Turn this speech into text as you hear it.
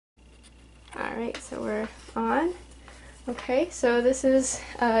Alright, so we're on. Okay, so this is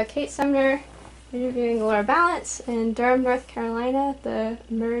Kate Sumner interviewing Laura Ballance in Durham, North Carolina, the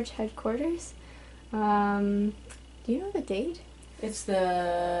Merge headquarters. Do you know the date? It's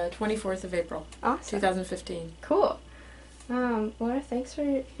the 24th of April, Awesome. 2015. Cool. Laura, thanks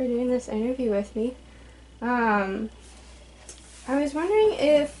for doing this interview with me. I was wondering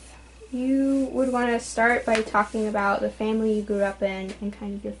if you would want to start by talking about the family you grew up in and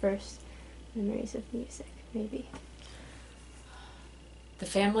kind of your first memories of music, maybe. The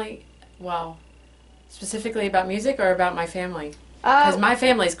family, well, specifically about music or about my family? Because my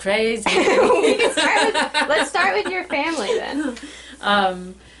family's crazy. Let's start with your family then.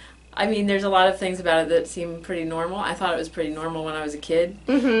 I mean, there's a lot of things about it that seem pretty normal. I thought it was pretty normal when I was a kid.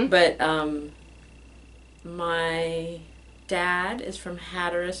 Mm-hmm. But my dad is from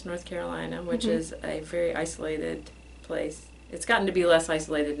Hatteras, North Carolina, which is a very isolated place. It's gotten to be less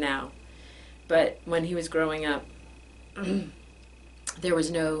isolated now. But when he was growing up, there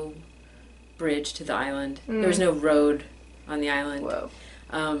was no bridge to the island. There was no road on the island. Whoa.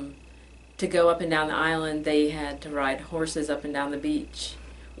 To go up and down the island, they had to ride horses up and down the beach.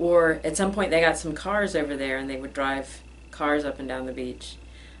 Or at some point they got some cars over there and they would drive cars up and down the beach.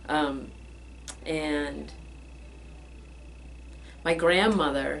 And my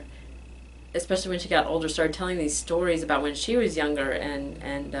grandmother, especially when she got older, started telling these stories about when she was younger,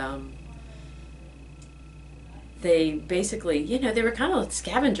 and they basically, you know, they were kind of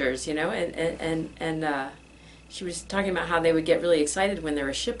scavengers, you know, and she was talking about how they would get really excited when there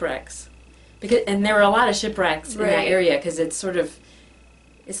were shipwrecks, and there were a lot of shipwrecks in that area because it's sort of,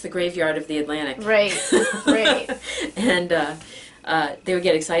 it's the graveyard of the Atlantic. Right, right. And they would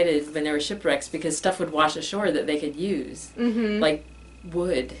get excited when there were shipwrecks because stuff would wash ashore that they could use, like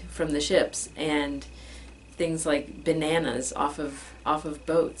wood from the ships and things like bananas off of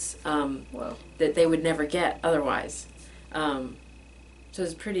boats that they would never get otherwise. So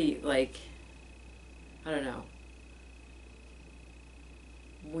it's pretty, like, I don't know,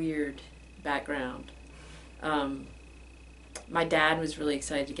 weird background. My dad was really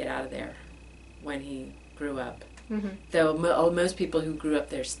excited to get out of there when he grew up. Though most people who grew up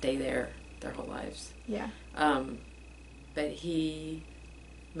there stay there their whole lives. Yeah. But he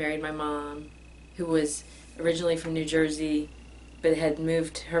married my mom, who was originally from New Jersey, but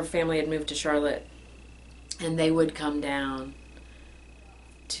her family had moved to Charlotte, and they would come down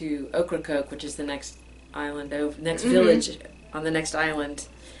to Ocracoke, which is the next island over, next village on the next island,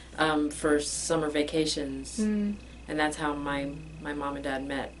 for summer vacations. And that's how my mom and dad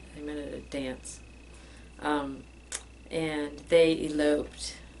met. They met at a dance. And they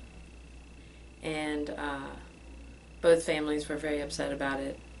eloped, and both families were very upset about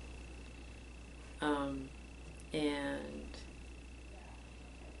it. And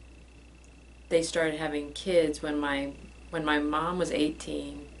they started having kids when my mom was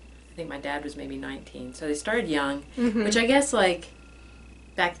 18. I think my dad was maybe 19. So they started young, which I guess, like,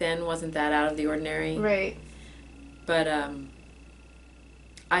 back then wasn't that out of the ordinary. Right. But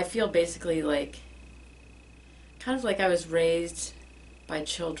I feel basically like, kind of like I was raised by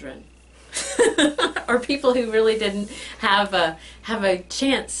children. Or people who really didn't have a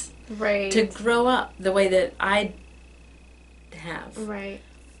chance to grow up the way that I have. Right.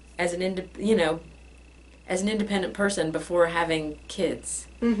 As an independent person before having kids.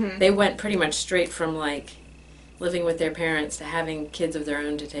 Mm-hmm. They went pretty much straight from, like, living with their parents to having kids of their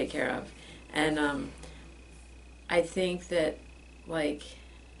own to take care of. And I think that, like,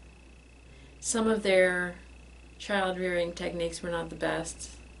 some of their child rearing techniques were not the best.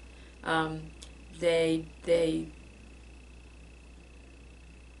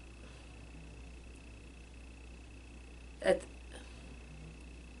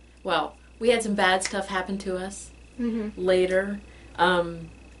 Well, we had some bad stuff happen to us later.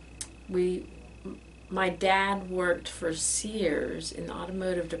 My dad worked for Sears in the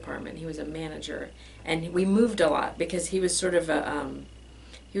automotive department. He was a manager, and we moved a lot because he was sort of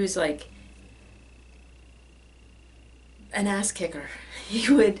he was like an ass kicker. He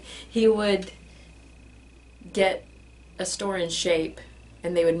would get a store in shape,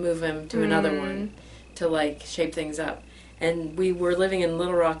 and they would move him to another one to, like, shape things up. And we were living in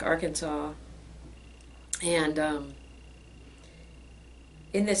Little Rock, Arkansas, and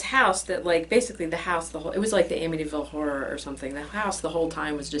in this house that, like, basically the house, it was like the Amityville Horror or something. The house the whole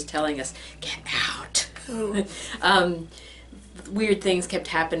time was just telling us, get out. Weird things kept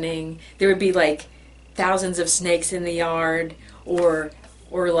happening. There would be, like, thousands of snakes in the yard, or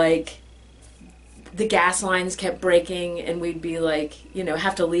like, the gas lines kept breaking, and we'd be, like, you know,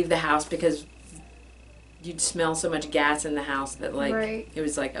 have to leave the house because you'd smell so much gas in the house that like Right. it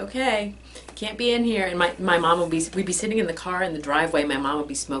was like, okay, can't be in here. And my mom we'd be sitting in the car in the driveway. My mom would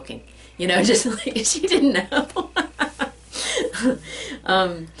be smoking, you know, just like she didn't know.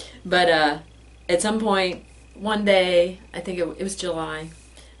 But at some point one day, I think it was July,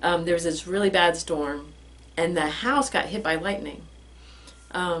 there was this really bad storm, and the house got hit by lightning,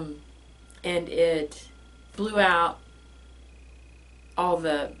 and it blew out all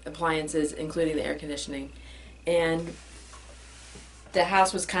the appliances, including the air conditioning. And the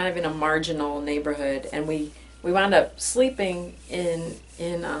house was kind of in a marginal neighborhood, and we wound up sleeping in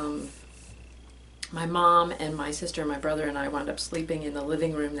my mom and my sister and my brother and I wound up sleeping in the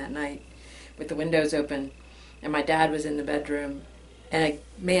living room that night with the windows open, and my dad was in the bedroom, and a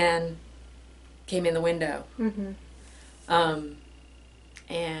man came in the window. Mm-hmm.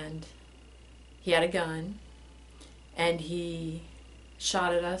 And he had a gun, and he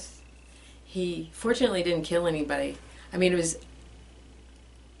shot at us. He fortunately didn't kill anybody. I mean, it was,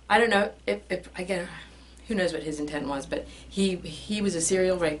 I don't know if again, who knows what his intent was, but he was a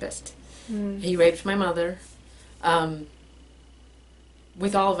serial rapist. Mm. He raped my mother,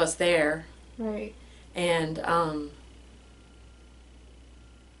 with all of us there. Right. And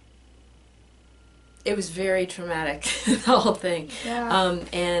it was very traumatic, the whole thing. Yeah.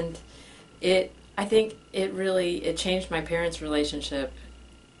 And I think it changed my parents' relationship,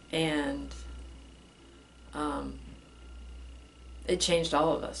 and it changed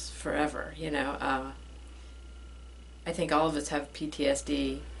all of us forever, you know. I think all of us have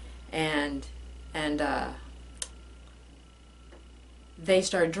PTSD, and they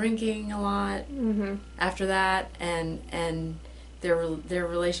started drinking a lot Mm-hmm. after that, and their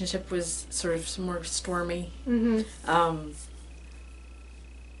relationship was sort of more stormy. Mm-hmm.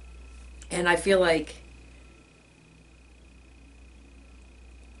 And I feel like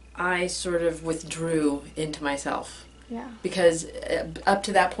I sort of withdrew into myself, Yeah. because up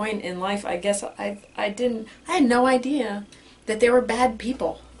to that point in life, I guess I had no idea that they were bad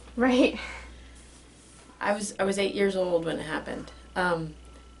people. Right. I was 8 years old when it happened.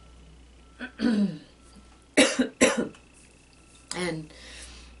 And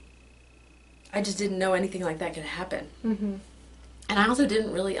I just didn't know anything like that could happen. Mm-hmm. And I also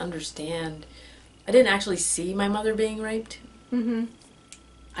didn't really understand. I didn't actually see my mother being raped. Mm-hmm.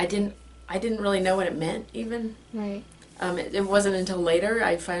 I didn't really know what it meant even. Right. It wasn't until later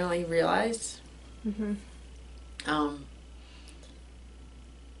I finally realized. Mm-hmm.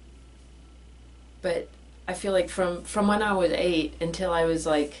 But I feel like from when I was 8 until I was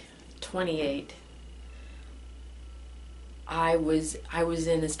like 28, I was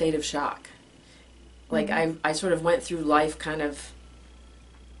in a state of shock. Like Mm-hmm. I sort of went through life kind of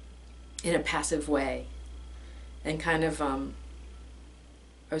in a passive way, and kind of I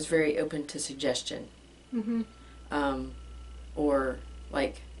was very open to suggestion, Mm-hmm. or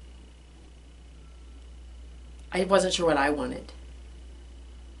like I wasn't sure what I wanted,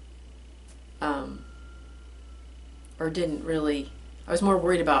 or didn't really. I was more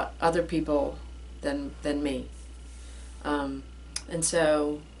worried about other people than me, and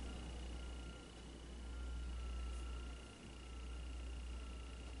so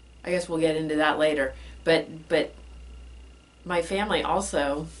I guess we'll get into that later. But my family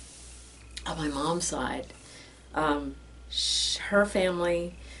also, on my mom's side, her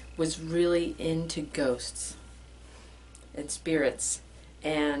family was really into ghosts and spirits,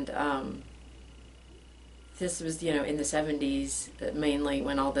 and this was, you know, in the 70s mainly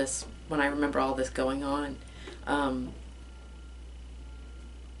when I remember all this going on.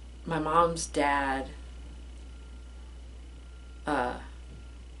 My mom's dad,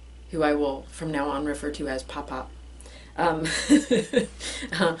 who I will from now on refer to as Papa,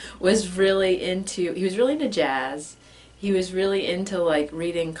 was really into jazz. He was really into like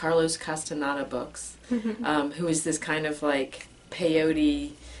reading Carlos Castaneda books, who is this kind of like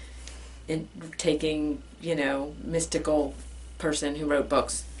peyote taking, you know, mystical person who wrote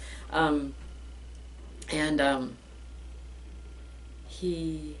books. I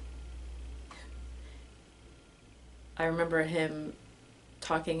remember him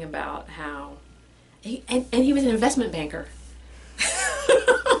talking about how he was an investment banker.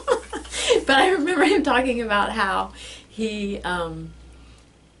 But I remember him talking about how he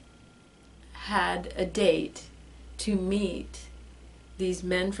had a date to meet these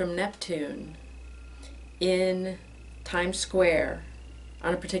men from Neptune in Times Square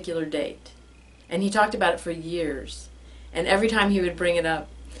on a particular date. And he talked about it for years. And every time he would bring it up,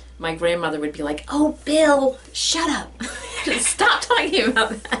 my grandmother would be like, "Oh, Bill, shut up. Stop talking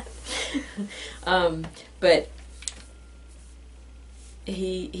about that." But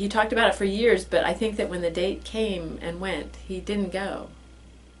he talked about it for years, but I think that when the date came and went, he didn't go,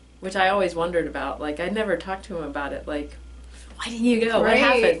 which I always wondered about. Like, I never talked to him about it. Like, why didn't you go? What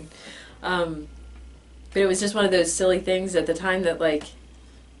happened? But it was just one of those silly things at the time that, like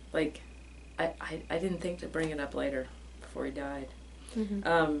I didn't think to bring it up later before he died.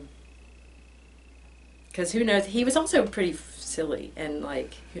 Because who knows? He was also pretty silly, and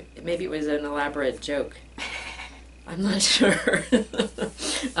like maybe it was an elaborate joke. I'm not sure.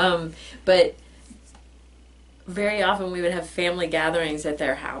 But very often we would have family gatherings at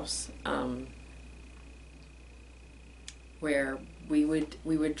their house, where we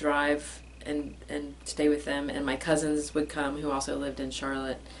would drive and stay with them, and my cousins would come who also lived in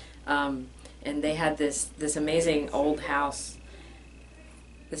Charlotte, and they had this amazing old house,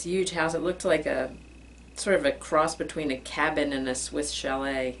 this huge house. It looked like a sort of a cross between a cabin and a Swiss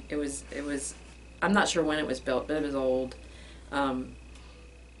chalet. It was I'm not sure when it was built, but it was old,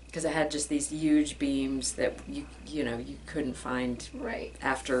 because it had just these huge beams that you couldn't find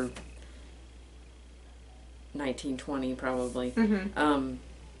after 1920 probably.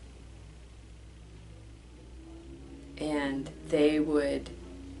 And they would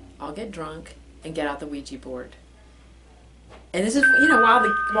all get drunk and get out the Ouija board. And this is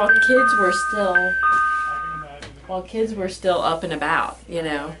while kids were still up and about,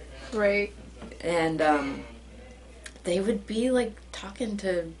 Right. And they would be like talking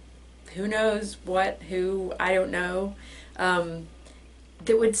to who knows what, who, I don't know, that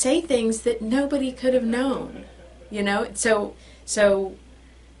would say things that nobody could have known, so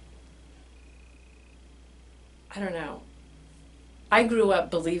I don't know. I grew up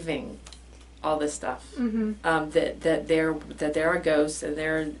believing all this stuff, that there are ghosts and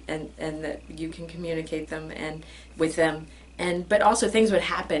that you can communicate them and with them, but also things would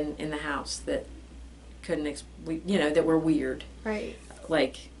happen in the house that couldn't that were weird. Right.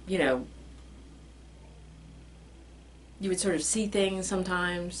 Like, you would sort of see things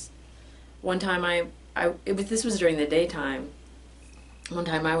sometimes. One time this was during the daytime. One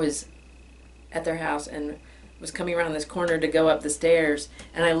time I was at their house and was coming around this corner to go up the stairs,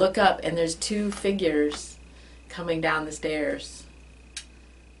 and I look up and there's two figures coming down the stairs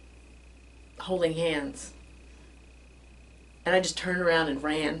holding hands, and I just turned around and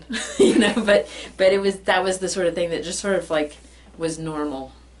ran. But that was the sort of thing that just sort of like was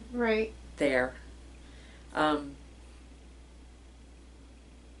normal there.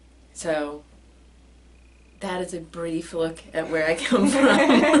 So that is a brief look at where I come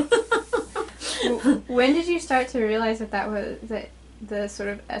from. When did you start to realize that was the sort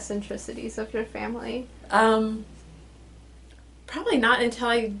of eccentricities of your family? Probably not until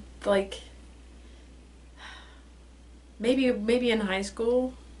I maybe in high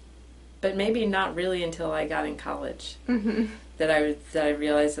school, but maybe not really until I got in college. That I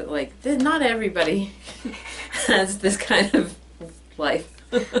realized that not everybody has this kind of life.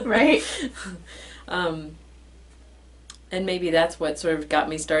 Right. And maybe that's what sort of got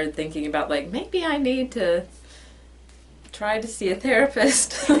me started thinking about, maybe I need to try to see a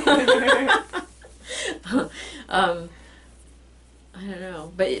therapist. I don't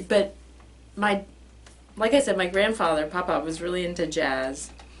know. But like I said, my grandfather, Papa, was really into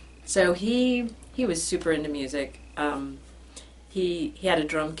jazz. So he was super into music. He had a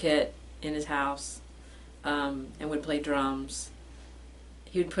drum kit in his house, and would play drums.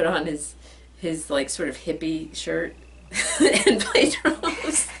 He would put on his sort of hippie shirt and play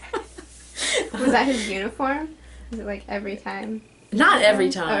drums. Was that his uniform? Was it every time? Not every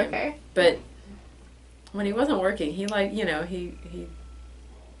time. Oh, okay. But when he wasn't working, he liked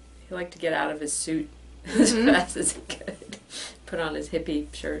to get out of his suit as fast as he could. Put on his hippie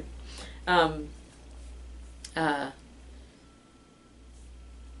shirt. And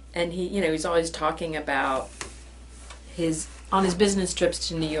he's always talking about on his business trips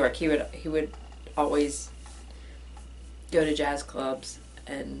to New York, he would always go to jazz clubs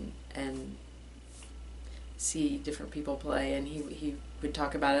and see different people play, and he would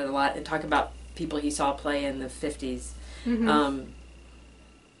talk about it a lot and talk about people he saw play in the 50s. And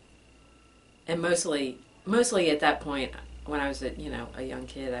mostly at that point, when I was a young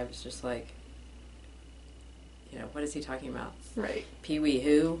kid, I was just like, what is he talking about? Right. Pee-wee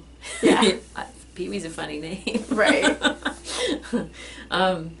who? Yeah. Pee-wee's a funny name. Right.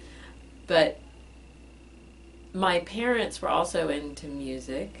 But my parents were also into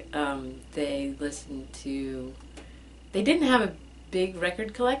music. They didn't have a big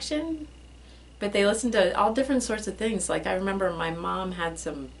record collection, but they listened to all different sorts of things. I remember my mom had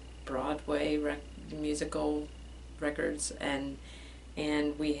some Broadway musical records, and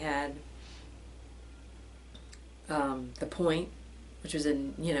we had The Point which was a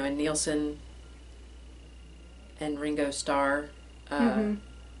Nielsen and Ringo Starr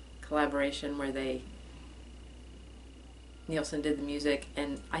collaboration where Nielsen did the music,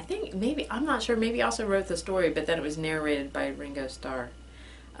 and I think I'm not sure, maybe also wrote the story, but then it was narrated by Ringo Starr.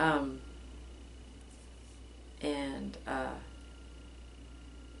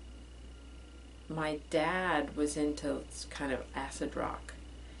 My dad was into kind of acid rock,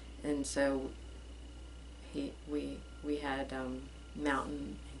 and so we had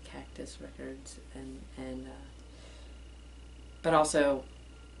Mountain and Cactus records, and but also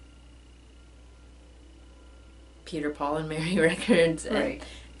Peter, Paul, and Mary records, Right.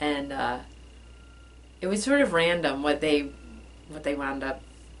 and it was sort of random what they wound up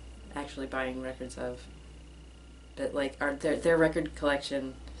actually buying records of, but like their record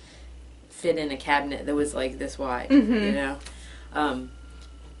collection fit in a cabinet that was like this wide, you know.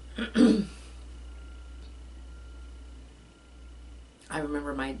 I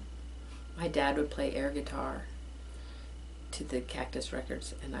remember my dad would play air guitar to the Cactus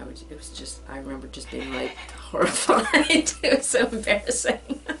records, and I remember just being like horrified. It was so embarrassing.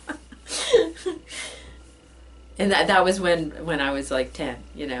 And that was when I was like 10,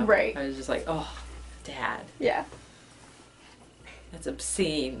 you know. Right. I was just like, oh, Dad. Yeah. That's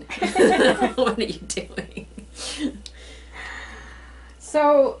obscene. What are you doing?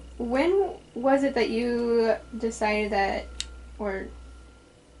 So, when was it that you decided that, or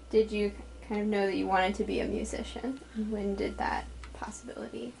did you kind of know that you wanted to be a musician? When did that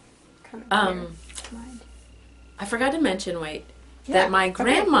possibility come into your mind? I forgot to mention, that my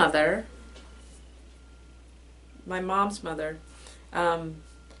grandmother, my mom's mother,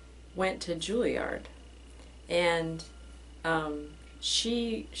 went to Juilliard, and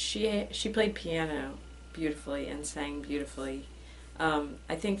she played piano beautifully and sang beautifully.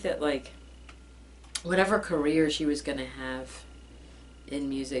 I think that like whatever career she was going to have in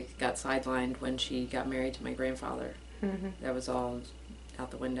music got sidelined when she got married to my grandfather. Mm-hmm. That was all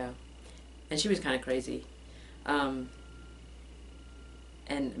out the window, and she was kind of crazy, and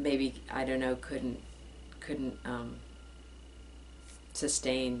maybe, I don't know, couldn't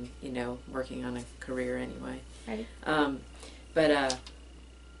sustain, working on a career anyway. Right. But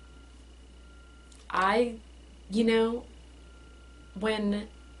I, when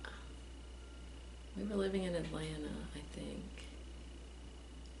we were living in Atlanta, I think,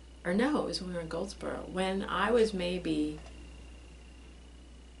 or no, it was when we were in Goldsboro, when I was maybe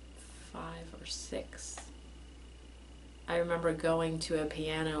 5 or 6, I remember going to a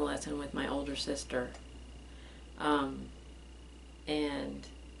piano lesson with my older sister, and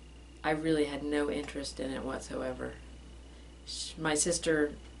I really had no interest in it whatsoever. My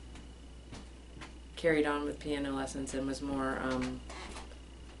sister carried on with piano lessons and was more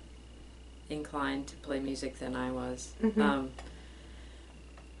inclined to play music than I was. Mm-hmm.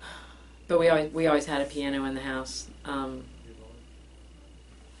 But we always had a piano in the house, and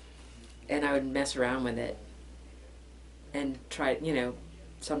I would mess around with it and try,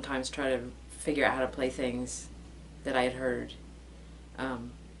 sometimes try to figure out how to play things that I had heard.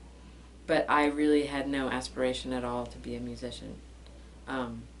 But I really had no aspiration at all to be a musician.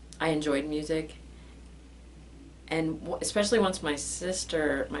 I enjoyed music, and especially once my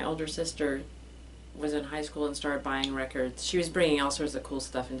older sister, was in high school and started buying records, she was bringing all sorts of cool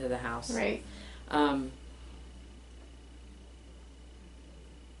stuff into the house. Right.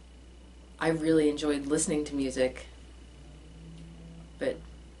 I really enjoyed listening to music, but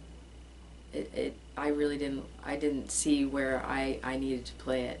I didn't see where I needed to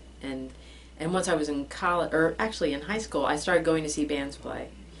play it. And once I was in college, or actually in high school, I started going to see bands play.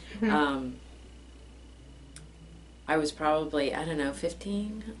 Mm-hmm. I was probably,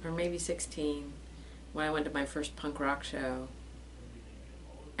 15 or maybe 16 when I went to my first punk rock show.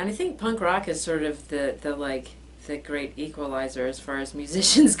 And I think punk rock is sort of the great equalizer as far as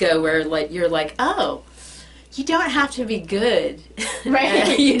musicians go, where you're like, oh, you don't have to be good.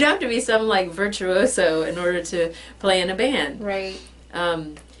 Right. You don't have to be some virtuoso in order to play in a band. Right.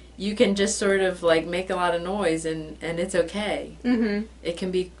 You can just sort of make a lot of noise and it's okay. Mm-hmm. It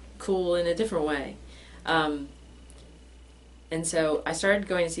can be cool in a different way. And so I started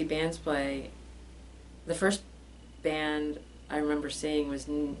going to see bands play. The first band I remember seeing was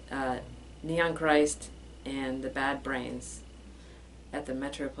Neon Christ and the Bad Brains at the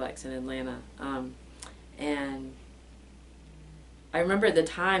Metroplex in Atlanta. And I remember at the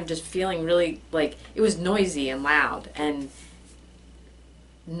time just feeling really it was noisy and loud and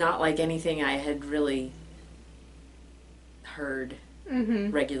not like anything I had really heard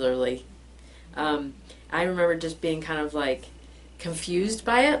regularly. I remember just being kind of confused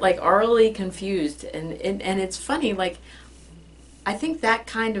by it, orally confused. And it's funny, I think that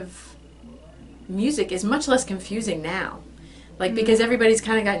kind of music is much less confusing now. Like, because everybody's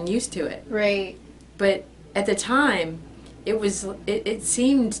kind of gotten used to it. Right. But at the time, it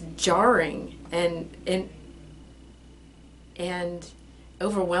seemed jarring and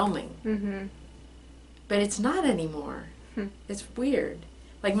overwhelming. Mm-hmm. But it's not anymore. It's weird.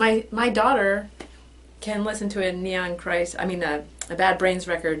 Like, my daughter can listen to a a Bad Brains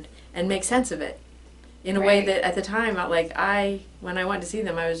record and make sense of it in a way that at the time, when I went to see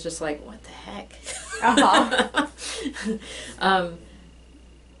them, I was just like, what the heck?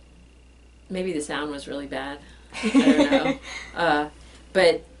 Maybe the sound was really bad. I don't know.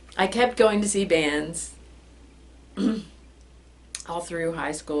 But I kept going to see bands all through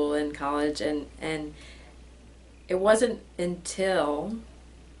high school and college, and it wasn't until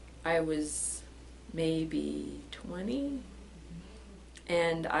I was maybe 20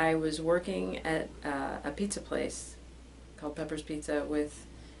 and I was working at a pizza place called Pepper's Pizza with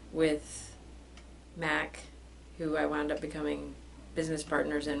Mac, who I wound up becoming business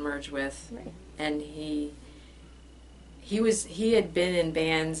partners and merged with. Right. And he had been in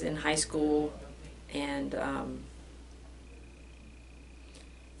bands in high school, and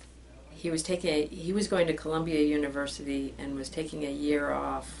he was going to Columbia University and was taking a year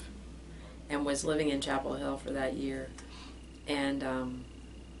off and was living in Chapel Hill for that year. And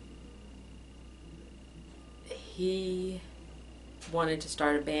he wanted to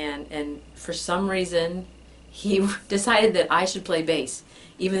start a band, and for some reason he decided that I should play bass,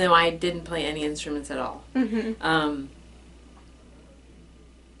 even though I didn't play any instruments at all. Mm-hmm.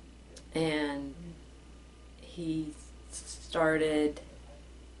 And he started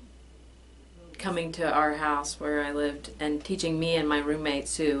coming to our house where I lived and teaching me and my roommate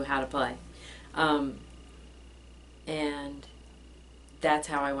Sue how to play. And that's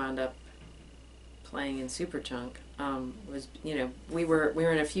how I wound up playing in Superchunk. We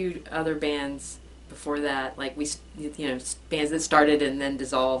were in a few other bands before that, like bands that started and then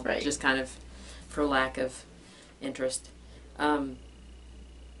dissolved, right, just kind of for lack of interest. But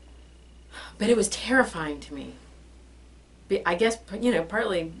it was terrifying to me. I guess,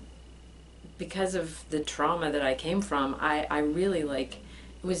 partly because of the trauma that I came from. I really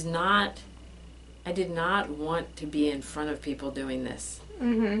I did not want to be in front of people doing this.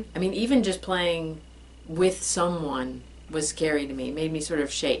 Mm-hmm. I mean, even just playing with someone was scary to me. It made me sort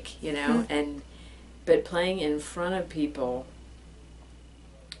of shake, Mm-hmm. But playing in front of people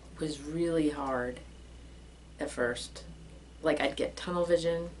was really hard at first. Like, I'd get tunnel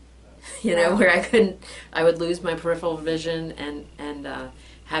vision, Wow. where I would lose my peripheral vision and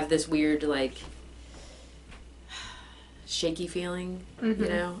have this weird, shaky feeling,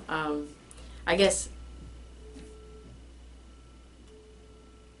 Mm-hmm. I guess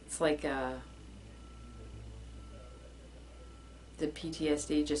it's like the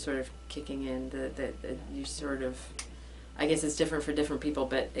PTSD just sort of kicking in. The you sort of, I guess it's different for different people,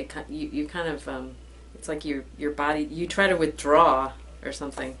 but you kind of it's like your body, you try to withdraw or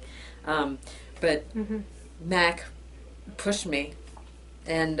something. But Mm-hmm. Mac pushed me,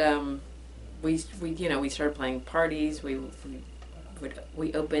 and we started playing parties. We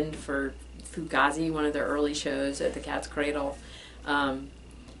opened for Fugazi, one of their early shows at the Cat's Cradle, and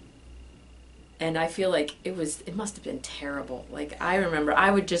I feel like it must have been terrible. Like, I remember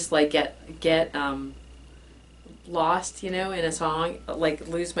I would just get lost, in a song, like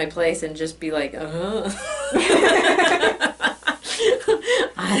lose my place and just be like, I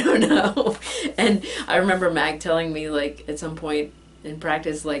don't know. And I remember Mag telling me, like, at some point in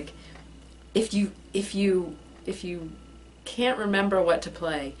practice, like, if you can't remember what to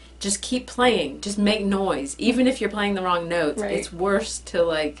play, just keep playing. Just make noise. Even if you're playing the wrong notes, Right. It's worse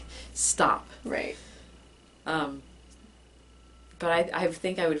to, stop. Right. But I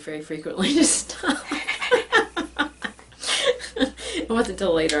think I would very frequently just stop. It wasn't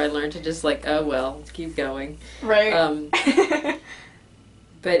until later I learned to just, oh, well, keep going. Right.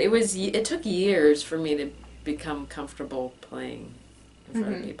 But it took years for me to become comfortable playing in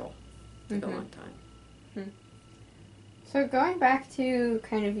front Mm-hmm. of people. It took a long time. So going back to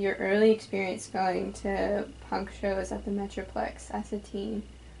kind of your early experience going to punk shows at the Metroplex as a teen,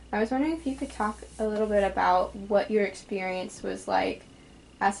 I was wondering if you could talk a little bit about what your experience was like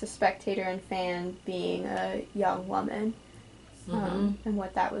as a spectator and fan being a young woman, and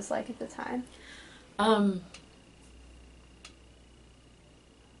what that was like at the time.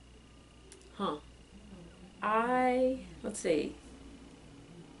 Let's see.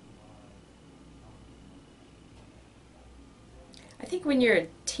 I think when you're a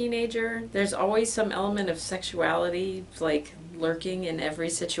teenager, there's always some element of sexuality, like, lurking in every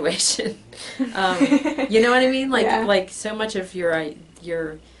situation. You know what I mean? Like, Yeah. like so much of your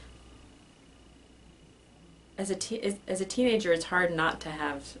as a teenager, it's hard not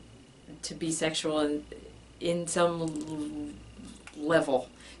to be sexual in some level,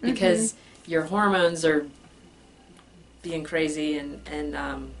 because your hormones are being crazy,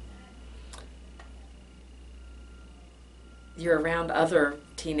 and you're around other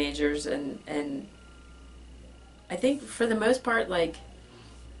teenagers, and I think for the most part, like,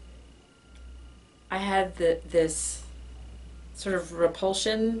 I had this sort of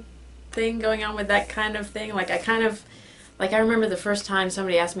repulsion thing going on with that kind of thing. Like, I remember the first time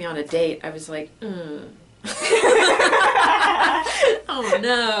somebody asked me on a date, I was like, oh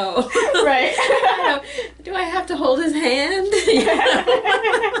no. Right. Do I have to hold his hand?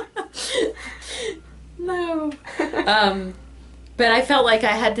 No. But I felt like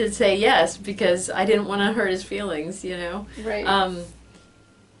I had to say yes because I didn't want to hurt his feelings, you know? Right.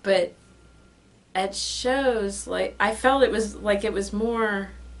 But at shows, like, I felt it was more...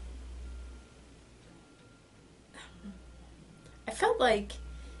 I felt like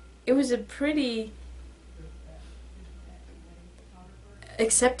it was a pretty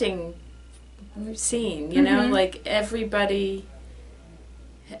accepting scene, you know? Like, everybody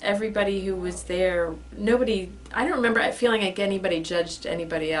who was there, nobody, I don't remember feeling like anybody judged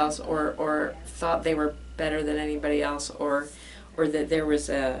anybody else or thought they were better than anybody else, or that there was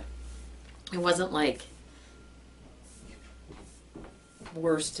it wasn't like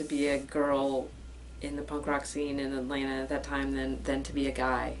worse to be a girl in the punk rock scene in Atlanta at that time than to be a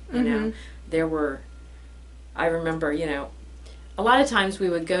guy, you know? There were, I remember, you know, a lot of times we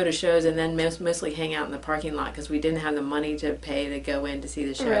would go to shows and then mostly hang out in the parking lot because we didn't have the money to pay to go in to see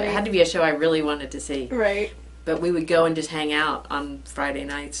the show. Right. It had to be a show I really wanted to see. Right. But we would go and just hang out on Friday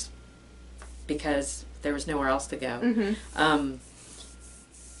nights because there was nowhere else to go.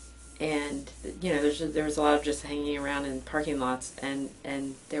 And, you know, there was a lot of just hanging around in parking lots, and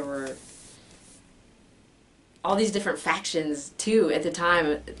there were all these different factions, too, at the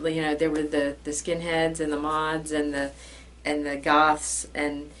time. You know, there were the skinheads and the mods and the goths,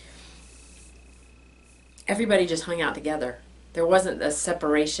 and everybody just hung out together. There wasn't a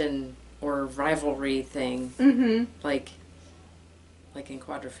separation or rivalry thing, like in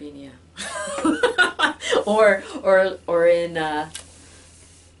Quadrophenia, or in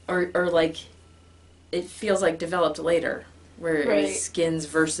or like it feels like developed later, where it was skins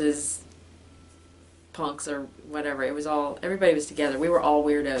versus punks or whatever. It was all, everybody was together. We were all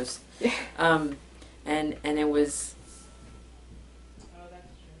weirdos, and it was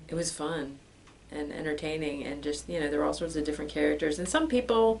fun and entertaining, and just, you know, there were all sorts of different characters, and some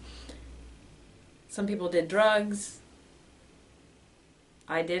people did drugs.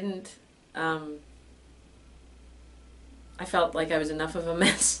 I didn't. I felt like I was enough of a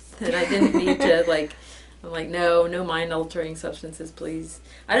mess that I didn't need to, like, I'm like, no mind-altering substances, please.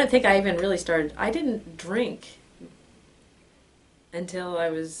 I don't think I even really started, I didn't drink until I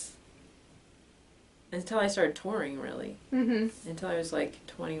started touring, really. Until I was, like,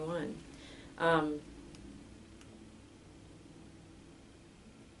 21.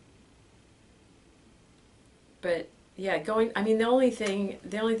 But, yeah, the only thing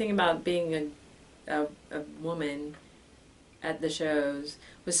about being a woman at the shows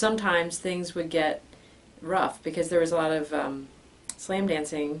was sometimes things would get rough because there was a lot of slam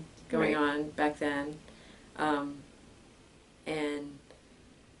dancing going on back then, and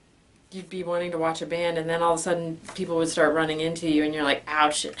you'd be wanting to watch a band, and then all of a sudden people would start running into you, and you're like,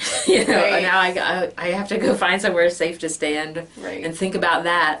 ouch, you know. And now I have to go find somewhere safe to stand and think about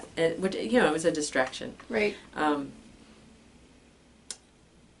that, which, you know, it was a distraction.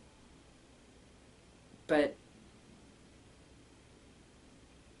 But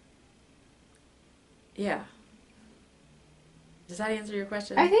yeah. Does that answer your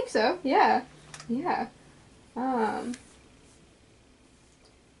question? I think so. Yeah. Let's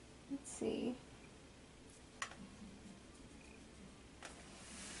see.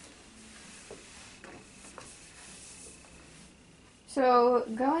 So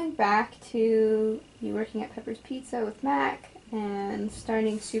going back to you working at Pepper's Pizza with Mac and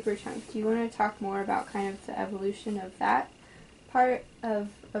starting Superchunk, do you want to talk more about kind of the evolution of that part of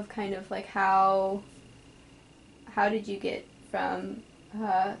kind of like how did you get from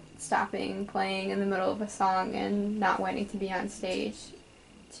stopping playing in the middle of a song and not wanting to be on stage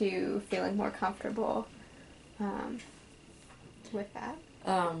to feeling more comfortable with that?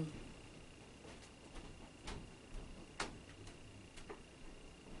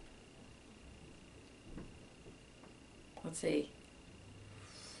 Let's see.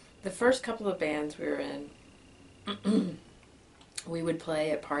 the first couple of bands we were in, we would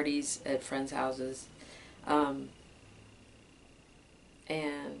play at parties at friends' houses, and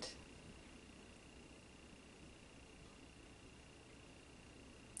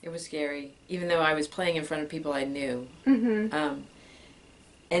it was scary, even though I was playing in front of people I knew. Mm-hmm.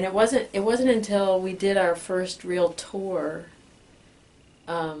 And it wasn't until we did our first real tour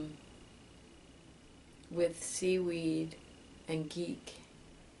with Seaweed and Geek,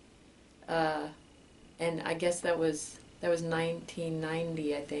 and I guess that was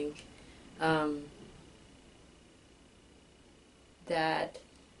 1990, I think, that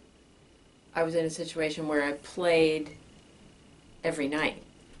I was in a situation where I played every night.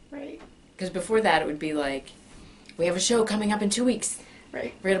 Right. Because before that, it would be like, we have a show coming up in 2 weeks.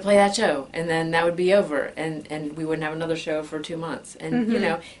 Right. We're going to play that show. And then that would be over. And we wouldn't have another show for 2 months. And, you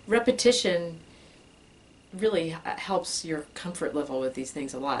know, repetition really helps your comfort level with these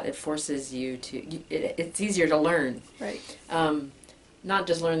things a lot. It forces you to, it's easier to learn. Right. Not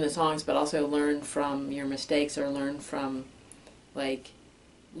just learn the songs, but also learn from your mistakes, or learn from, like,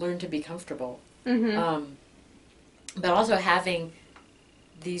 learn to be comfortable. Mm-hmm. But also having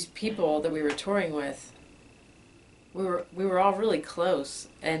these people that we were touring with, we were all really close,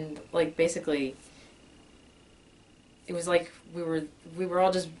 and like basically it was like we were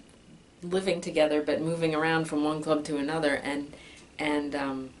all just living together but moving around from one club to another, and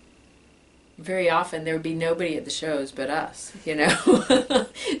very often there would be nobody at the shows but us, you know.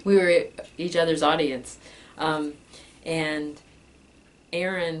 We were each other's audience. And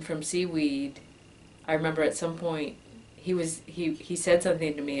Aaron from Seaweed, I remember at some point he said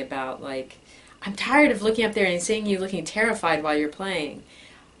something to me about, like, I'm tired of looking up there and seeing you looking terrified while you're playing.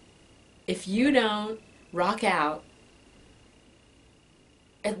 If you don't rock out,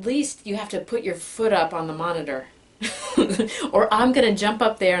 at least you have to put your foot up on the monitor. Or I'm going to jump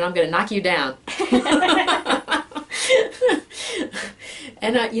up there and I'm going to knock you down.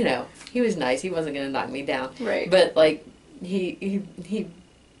 And, you know, he was nice. He wasn't going to knock me down. Right. But, like, he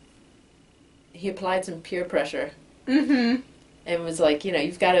applied some peer pressure. Mm-hmm. And was like, you know,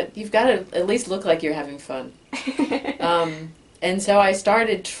 you've got to at least look like you're having fun. And so I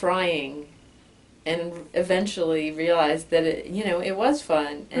started trying, and eventually realized that it was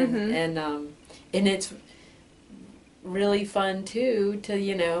fun, and and it's really fun too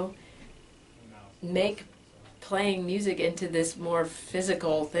to make playing music into this more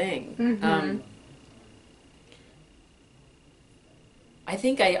physical thing. Mm-hmm. I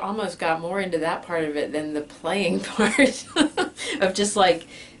think I almost got more into that part of it than the playing part of just like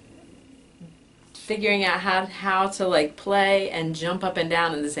figuring out how to like play and jump up and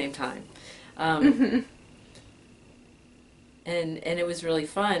down at the same time. And it was really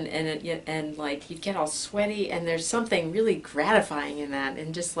fun, and like you'd get all sweaty, and there's something really gratifying in that,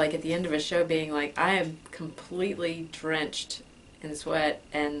 and just like at the end of a show being like, I am completely drenched in sweat,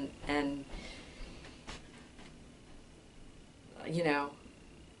 and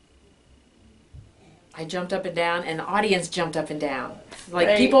I jumped up and down, and the audience jumped up and down. Like,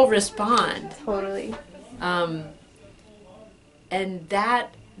 right. People respond. Totally. And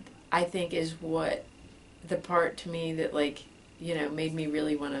that, I think, is what the part to me that, like, made me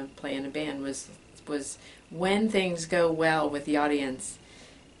really want to play in a band was when things go well with the audience,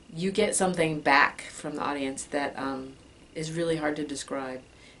 you get something back from the audience that is really hard to describe.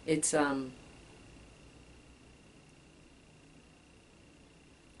 It's a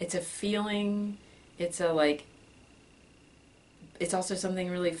feeling. It's also something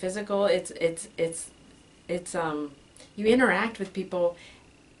really physical. It's you interact with people,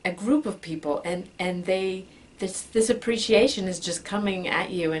 a group of people, and this appreciation is just coming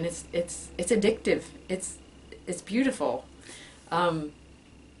at you, and it's addictive. It's beautiful. And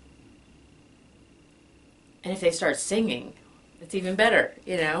if they start singing, it's even better,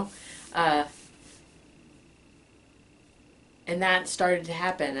 And that started to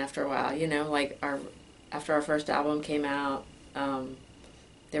happen after a while, like after our first album came out,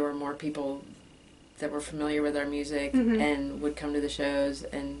 there were more people that were familiar with our music and would come to the shows,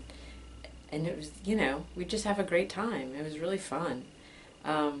 and it was, we'd just have a great time. It was really fun.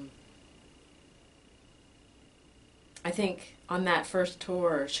 I think on that first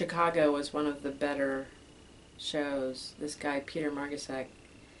tour, Chicago was one of the better shows. This guy, Peter Margasek,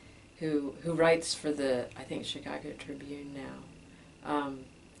 who writes for the, I think, Chicago Tribune now.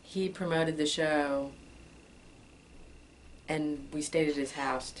 He promoted the show, and we stayed at his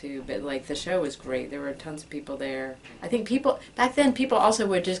house too, but like the show was great. There were tons of people there. I think back then people also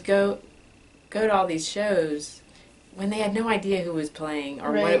would just go to all these shows when they had no idea who was playing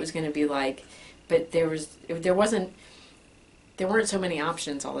or what it was going to be like, but there wasn't there weren't so many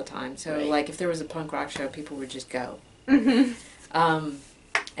options all the time. So, Right. like, if there was a punk rock show, people would just go. Mm-hmm.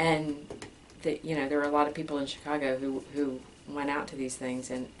 And, there were a lot of people in Chicago who went out to these things,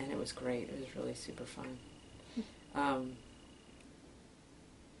 and it was great. It was really super fun.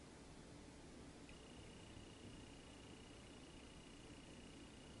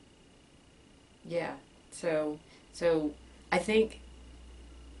 Yeah, so I think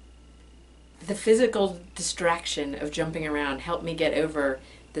the physical distraction of jumping around helped me get over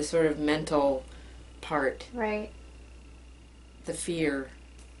the sort of mental part, Right. the fear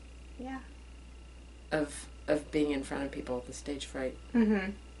Yeah. of being in front of people, the stage fright.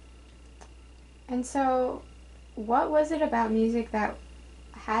 Mm-hmm. And so, what was it about music that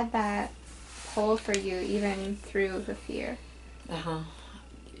had that pull for you, even through the fear? Uh-huh.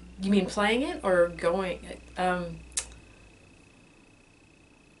 You mean playing it or going?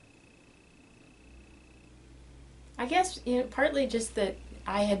 I guess, partly just that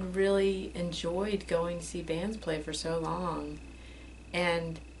I had really enjoyed going to see bands play for so long,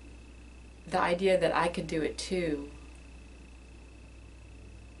 and the idea that I could do it too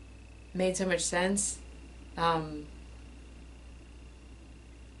made so much sense, and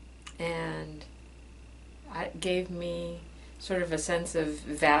it gave me sort of a sense of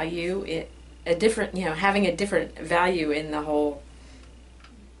value, having a different value in the whole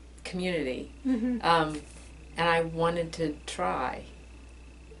community. Mm-hmm. And I wanted to try.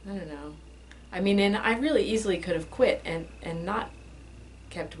 I don't know. I mean, and I really easily could have quit and not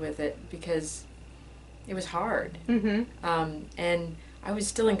kept with it because it was hard. Mm-hmm. And I was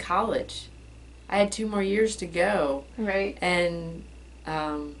still in college. I had 2 more years to go. Right. And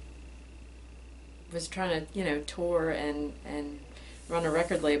was trying to, tour and run a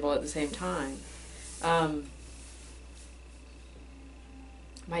record label at the same time.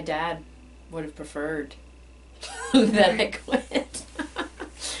 My dad would have preferred that I quit.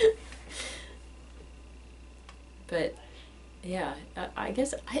 But, yeah, I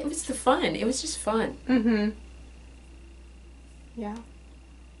guess it was the fun. It was just fun. Mm-hmm. Yeah.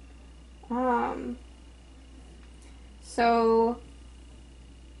 So,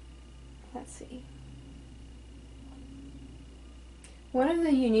 let's see. One of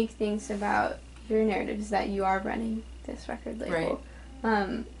the unique things about your narrative is that you are running this record label.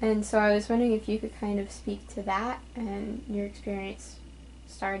 Right. And so I was wondering if you could kind of speak to that and your experience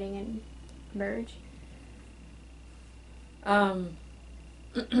starting and Merge.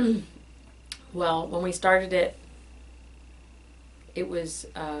 Well, when we started it, it was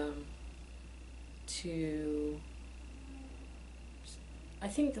I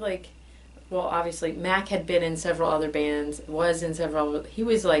think obviously Mac had been in several other bands, he was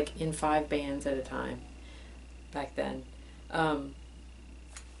in 5 bands at a time back then.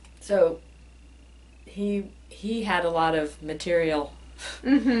 So he had a lot of material.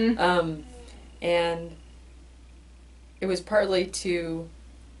 Mm-hmm. And it was partly to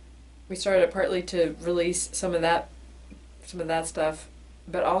release some of that stuff,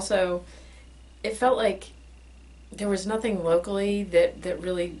 but also it felt like there was nothing locally that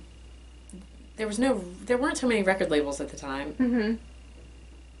really, there weren't so many record labels at the time. Mm-hmm.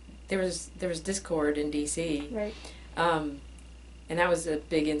 There was Discord in DC, Right. and that was a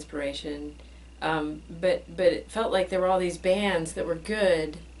big inspiration. But it felt like there were all these bands that were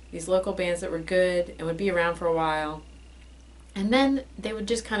good, these local bands that were good and would be around for a while, and then they would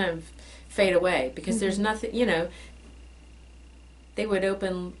just kind of fade away because there's nothing, they would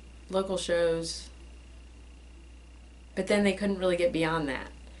open local shows, but then they couldn't really get beyond that.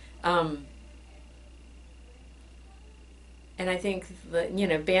 And I think that,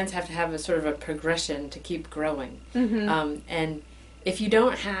 bands have to have a sort of a progression to keep growing. Mm-hmm. And if you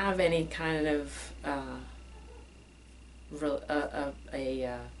don't have any kind of a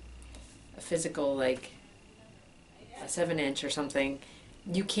physical, like a 7-inch or something,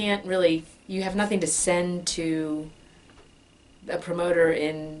 you can't really, you have nothing to send to a promoter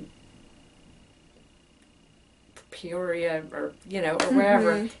in Peoria or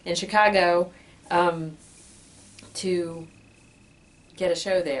wherever in Chicago to get a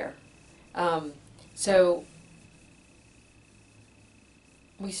show there. So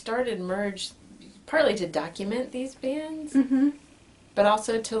we started Merge partly to document these bands, but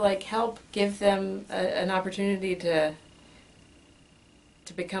also to help give them an opportunity to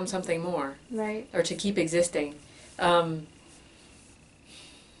become something more, Right. or to keep existing.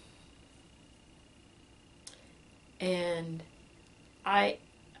 And I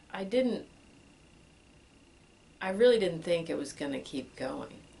really didn't think it was going to keep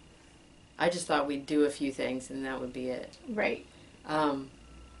going. I just thought we'd do a few things and that would be it. Right.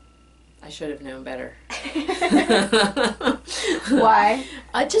 I should have known better. Why?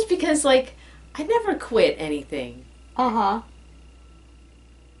 Just because, like, I never quit anything. Uh-huh.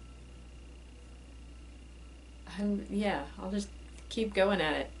 I'll just keep going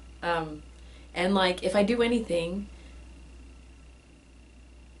at it. And, like, if I do anything,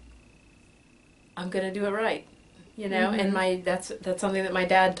 I'm going to do it right. You know? Mm-hmm. And that's something that my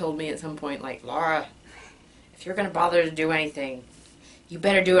dad told me at some point. Like, Laura, if you're going to bother to do anything, you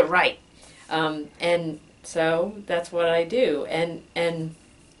better do it right. And so that's what I do. And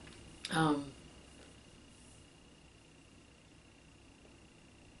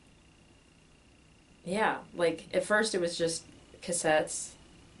yeah, like at first it was just cassettes,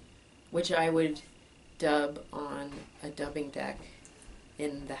 which I would dub on a dubbing deck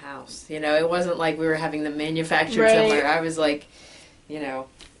in the house. You know, it wasn't like we were having them manufactured Right. somewhere. I was like, you know,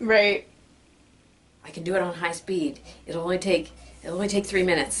 Right. I can do it on high speed. It'll only take 3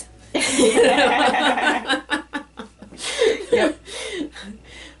 minutes. Yep.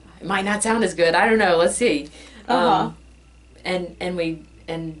 It might not sound as good. I don't know. Let's see. Uh-huh. And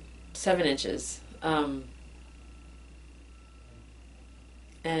 7 inches.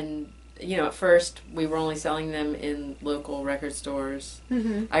 And you know, at first we were only selling them in local record stores.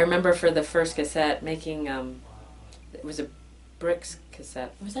 Mm-hmm. I remember for the first cassette making it was a Bricks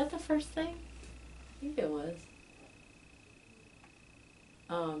cassette. Was that the first thing? I think it was.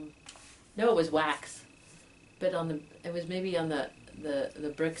 No, it was Wax. But it was maybe on the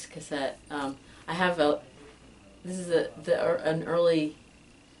Bricks cassette. I have this is an early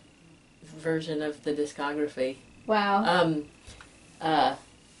version of the discography. Wow.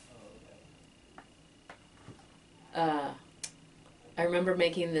 I remember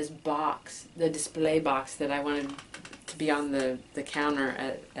making this box, the display box that I wanted to be on the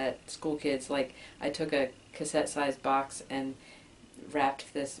counter at School Kids. Like, I took a cassette-sized box and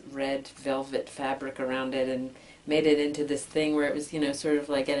wrapped this red velvet fabric around it and made it into this thing where it was, you know, sort of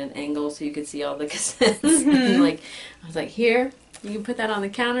like at an angle so you could see all the cassettes. Mm-hmm. And like, I was like, here, you can put that on the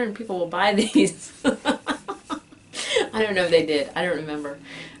counter and people will buy these. I don't know if they did. I don't remember.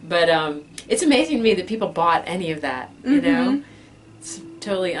 But it's amazing to me that people bought any of that, you Mm-hmm. know? It's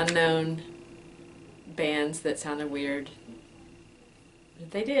totally unknown bands that sounded weird.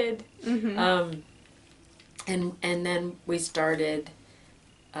 But they did. Mm-hmm. And then we started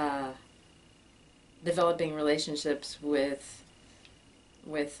developing relationships with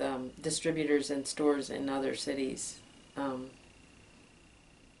distributors and stores in other cities. And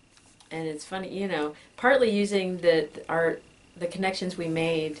it's funny, you know, partly using the connections we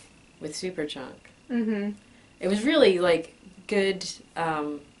made with Superchunk. Mm-hmm. It was really like good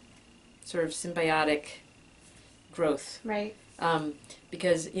sort of symbiotic growth. Right.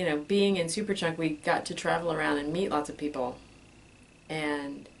 Because, you know, being in Superchunk, we got to travel around and meet lots of people.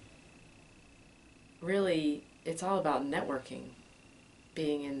 And really, it's all about networking,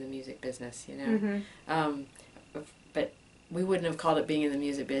 being in the music business, you know. Mm-hmm. But we wouldn't have called it being in the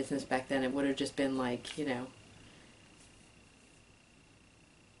music business back then. It would have just been like, you know,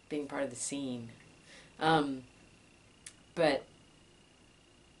 being part of the scene. But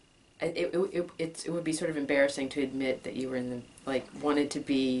it would be sort of embarrassing to admit that you were in the, like, wanted to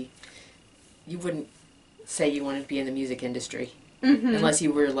be, you wouldn't say you wanted to be in the music industry. Mm-hmm. Unless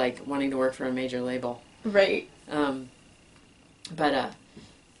you were, like, wanting to work for a major label. Right. But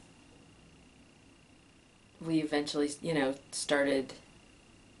we eventually, you know, started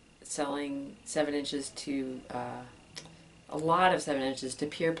selling 7 inches to, a lot of 7 inches to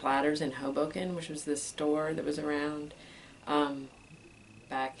Pure Platters in Hoboken, which was this store that was around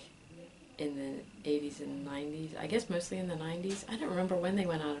back in the 80s and 90s. I guess mostly in the 90s. I don't remember when they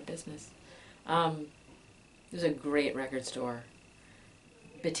went out of business. It was a great record store.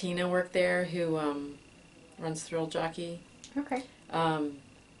 Bettina worked there, who runs Thrill Jockey. Okay. It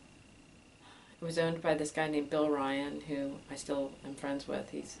was owned by this guy named Bill Ryan, who I still am friends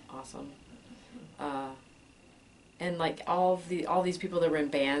with. He's awesome. And like all these people that were in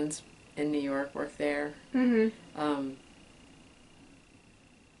bands in New York worked there. Mm-hmm.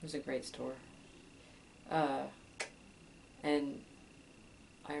 It was a great store. And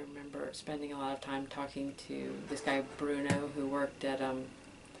I remember spending a lot of time talking to this guy Bruno, who worked at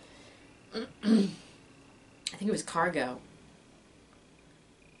I think it was Cargo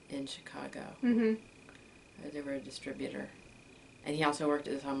in Chicago. Mm-hmm. They were a distributor. And he also worked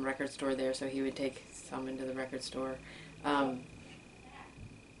at some record store there, so he would take some into the record store. But,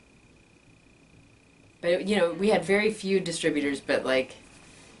 you know, we had very few distributors, but, like,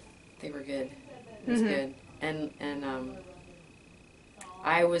 they were good. It was Mm-hmm. good. And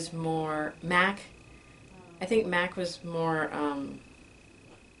I was more, Mac, I think Mac was more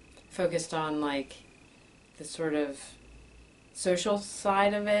focused on like the sort of social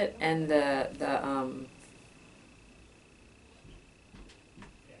side of it and the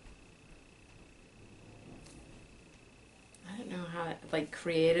I don't know how like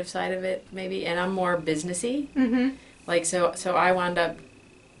creative side of it maybe, and I'm more businessy. Mm-hmm. Like so I wound up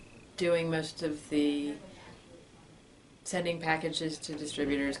doing most of the sending packages to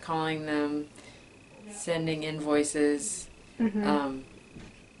distributors, calling them, sending invoices. Mm-hmm.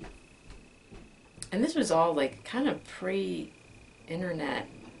 And this was all like kind of pre-internet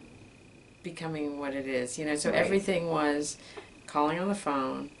becoming what it is, you know. So Right. everything was calling on the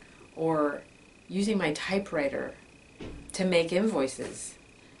phone or using my typewriter to make invoices.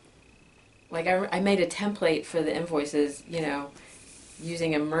 Like I made a template for the invoices, you know,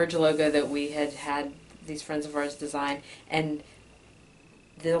 using a merge logo that we had these friends of ours design, and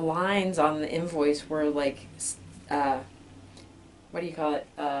the lines on the invoice were like, what do you call it?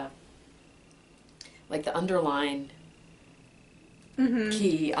 Like the underline Mm-hmm.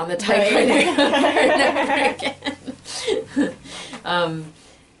 key on the typewriter. Right.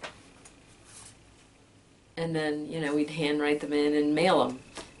 And then, you know, we'd handwrite them in and mail them.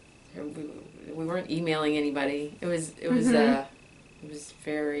 We weren't emailing anybody. It was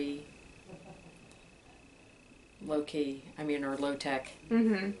very low key. I mean, or low tech.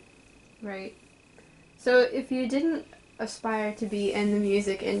 Mm-hmm. Right. So if you didn't aspire to be in the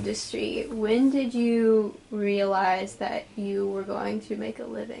music industry, when did you realize that you were going to make a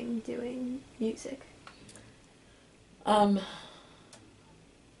living doing music? I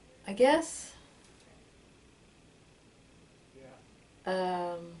guess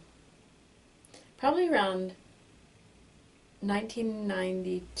probably around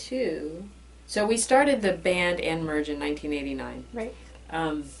 1992. So we started the band and merge in 1989. Right.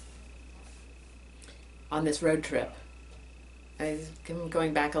 On this road trip. I'm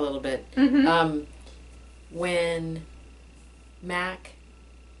going back a little bit. Mm-hmm. When Mac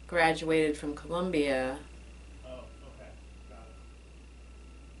graduated from Columbia,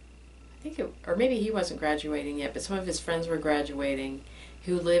 I think or maybe he wasn't graduating yet, but some of his friends were graduating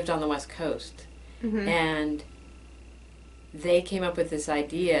who lived on the West Coast. Mm-hmm. And they came up with this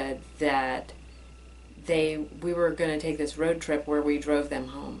idea that we were going to take this road trip where we drove them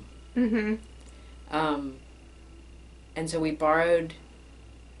home. Mm-hmm. And so we borrowed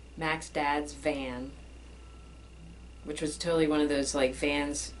Mac's dad's van, which was totally one of those like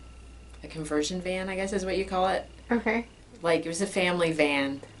vans, a conversion van, I guess is what you call it. Okay. Like it was a family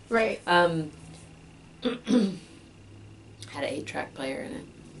van. Right. Had an 8-track player in it.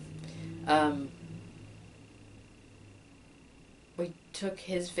 We took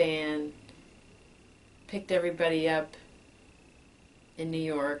his van, picked everybody up in New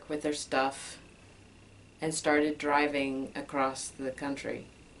York with their stuff, and started driving across the country,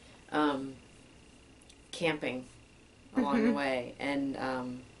 camping along the way. And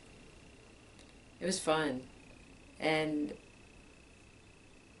it was fun. And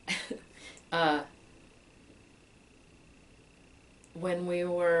when we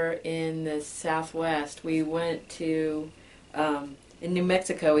were in the Southwest, we went to, in New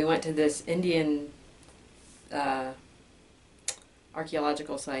Mexico, we went to this Indian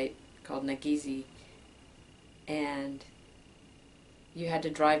archaeological site called Nagizi, and you had to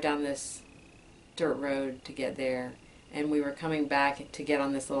drive down this dirt road to get there, and we were coming back to get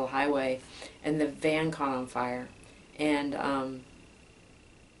on this little highway, and the van caught on fire and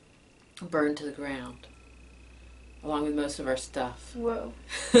burned to the ground along with most of our stuff. Whoa.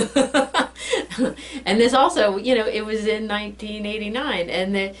 And this also, you know, it was in 1989,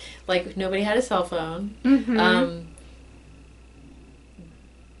 and like nobody had a cell phone. Mm-hmm.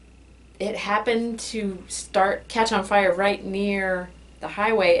 It happened to catch on fire right near the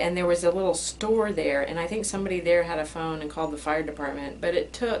highway, and there was a little store there, and I think somebody there had a phone and called the fire department, but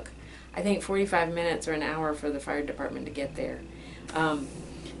it took, I think, 45 minutes or an hour for the fire department to get there.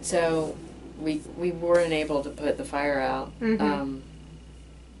 So we weren't able to put the fire out. Mm-hmm.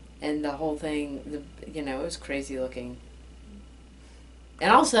 And the whole thing, you know, it was crazy looking. And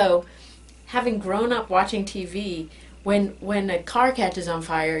also, having grown up watching TV, when a car catches on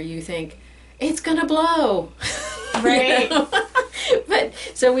fire, you think, it's gonna blow. Right. You know? But,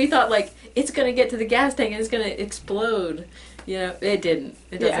 so we thought, like, it's gonna get to the gas tank and it's gonna explode. You know, it didn't.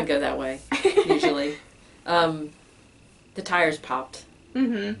 It doesn't go that way, usually. The tires popped.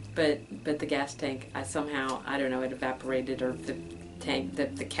 Mm-hmm. But the gas tank, somehow, I don't know, it evaporated, or the tank,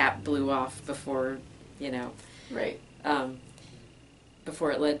 the cap blew off before, you know. Right.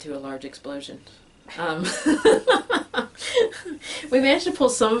 Before it led to a large explosion. We managed to pull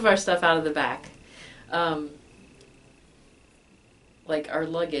some of our stuff out of the back. like our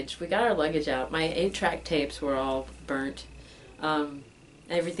luggage. We got our luggage out. My 8-track tapes were all burnt.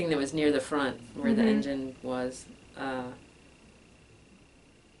 Everything that was near the front where the engine was.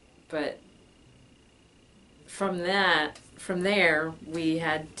 But from there, we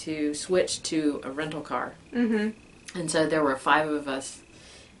had to switch to a rental car. And so there were 5 of us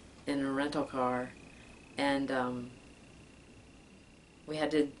in a rental car, and we had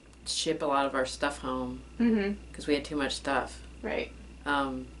to ship a lot of our stuff home because we had too much stuff. Right.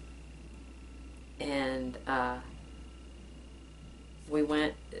 We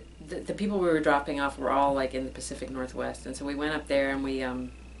went. The people we were dropping off were all like in the Pacific Northwest, and so we went up there and we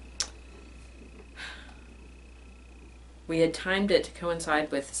had timed it to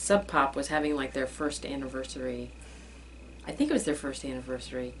coincide with Sub Pop was having like their first anniversary. I think it was their first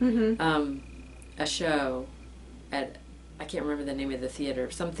anniversary. A show at, I can't remember the name of the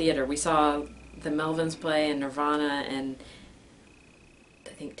theater, some theater. We saw the Melvins play and Nirvana and I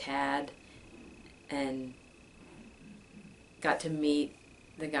think Tad, and got to meet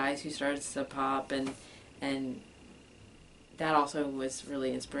the guys who started Sub Pop, and that also was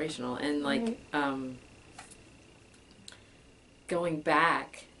really inspirational. And like going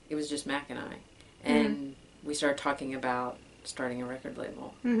back, it was just Mac and I, and we started talking about starting a record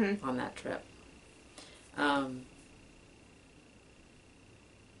label on that trip. And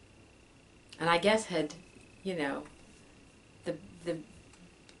I guess had, the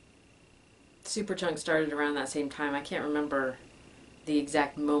Superchunk started around that same time. I can't remember the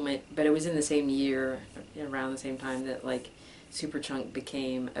exact moment, but it was in the same year, around the same time that like Superchunk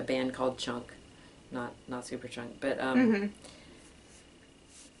became a band called Chunk, not Superchunk, but and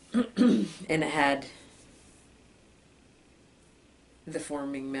it had the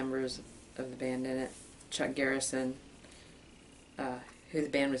forming members of the band in it: Chuck Garrison, who the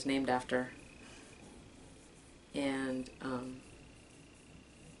band was named after, and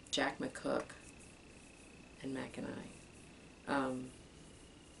Jack McCook, and Mac and I.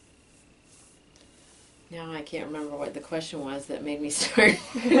 Now I can't remember what the question was that made me start.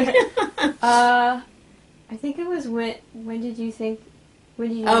 I think it was when did you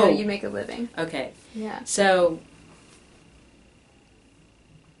know you'd make a living? Okay. Yeah. So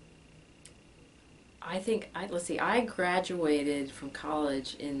I think I graduated from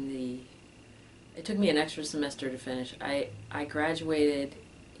college it took me an extra semester to finish. I graduated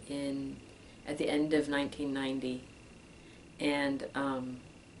at the end of 1990, and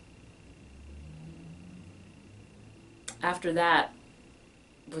after that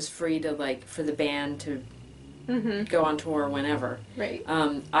was free to for the band to go on tour whenever. Right.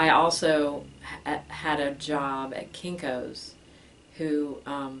 I also had a job at Kinko's, who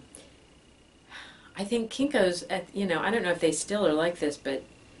I think Kinko's I don't know if they still are like this, but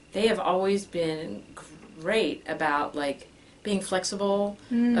they have always been great about being flexible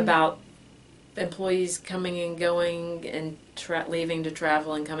about employees coming and going and leaving to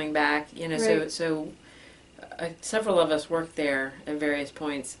travel and coming back. Right. So several of us worked there at various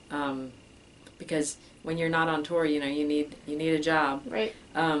points because when you're not on tour, you need a job. Right.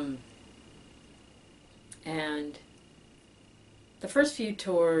 And the first few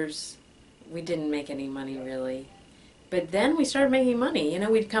tours, we didn't make any money really. But then we started making money.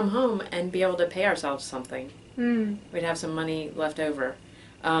 We'd come home and be able to pay ourselves something. We'd have some money left over.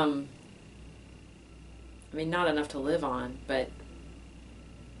 Not enough to live on, but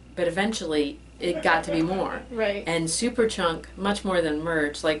eventually it got to be more. Right. And Superchunk, much more than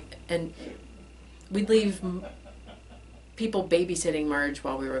Merge, and we'd leave people babysitting Merge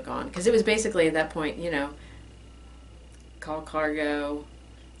while we were gone. Because it was basically at that point, call Cargo,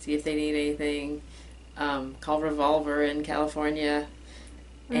 see if they need anything, call Revolver in California,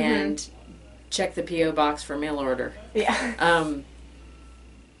 and check the P.O. box for mail order. Yeah.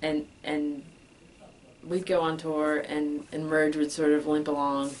 And we'd go on tour, and Merge would sort of limp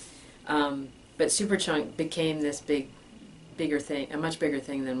along. But Superchunk became this bigger thing, a much bigger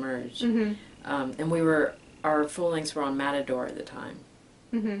thing than Merge. And our full lengths were on Matador at the time,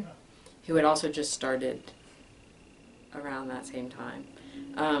 who had also just started around that same time.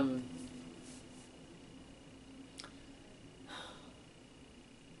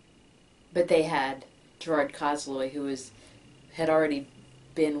 But they had Gerard Cosloy, who had already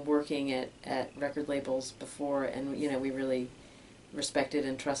been working at record labels before, and we really respected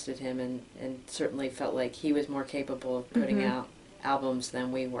and trusted him, and certainly felt like he was more capable of putting out albums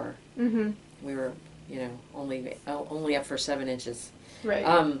than we were. We were, only up for 7 inches. Right.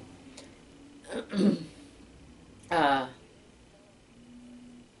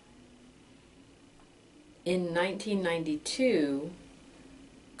 In 1992,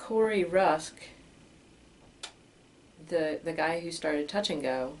 Corey Rusk, the guy who started Touch and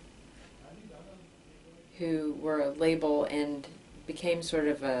Go, who were a label and became sort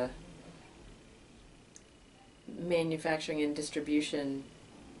of a manufacturing and distribution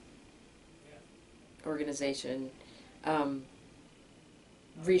organization,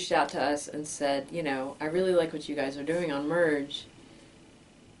 reached out to us and said, you know, I really like what you guys are doing on Merge.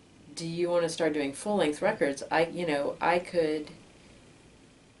 Do you want to start doing full-length records? I could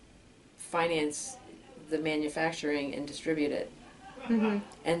finance the manufacturing and distribute it. Mm-hmm.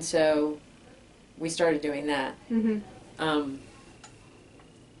 And so we started doing that. Mm-hmm.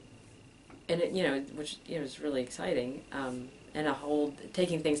 And it, you know, which, you know, was really exciting, and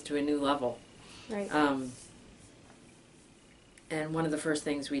taking things to a new level. Right. And one of the first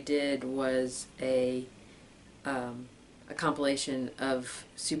things we did was a compilation of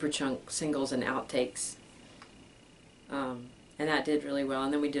Superchunk singles and outtakes, and that did really well.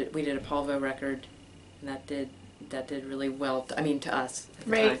 And then we did a Polvo record, and that did really well. To us at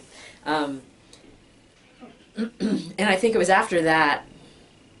the right. time. And I think it was after that,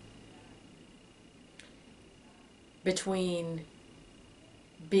 between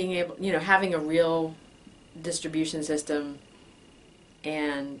being able, you know, having a real distribution system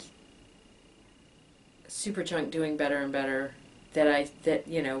and Superchunk doing better and better, that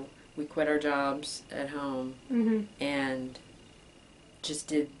you know, we quit our jobs at home mm-hmm. and just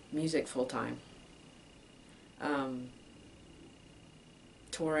did music full time,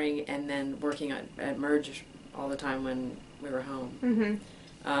 touring and then working at Merge all the time when we were home. Mm-hmm.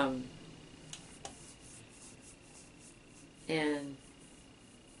 And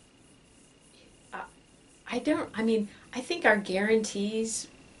I think our guarantees,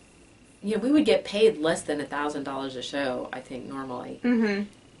 you know, we would get paid less than $1,000 a show, I think, normally. Mm-hmm.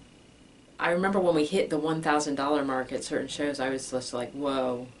 I remember when we hit the $1,000 mark at certain shows, I was just like,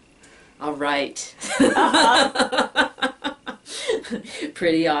 whoa, all right. Uh-huh.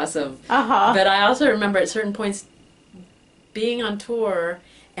 Pretty awesome. Uh-huh. But I also remember at certain points being on tour,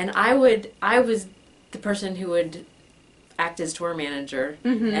 and I was the person who would act as tour manager,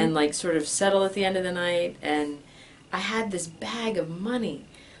 mm-hmm. and like sort of settle at the end of the night, and I had this bag of money.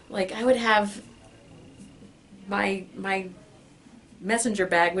 Like, I would have my messenger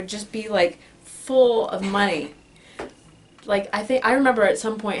bag would just be like full of money. Like, I remember at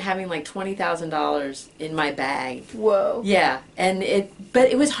some point having like $20,000 in my bag. Whoa. Yeah, but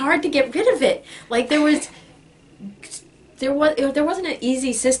it was hard to get rid of it. Like, there wasn't an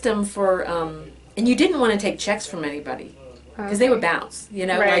easy system for, and you didn't want to take checks from anybody because they would bounce. You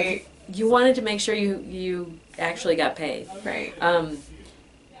know, right. like, you wanted to make sure you actually got paid. Right.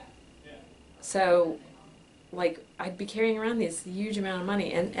 So, like, I'd be carrying around this huge amount of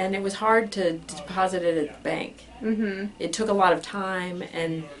money, and it was hard to deposit it at the bank. Mm-hmm. It took a lot of time,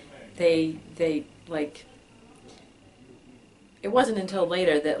 and they like, it wasn't until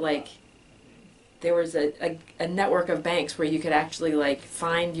later that, like, there was a network of banks where you could actually, like,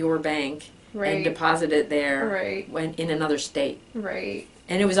 find your bank right. and deposit it there right. when in another state. Right.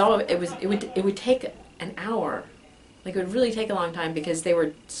 And it would take an hour. Like, it would really take a long time because they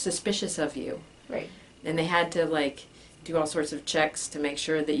were suspicious of you. Right. And they had to, like, do all sorts of checks to make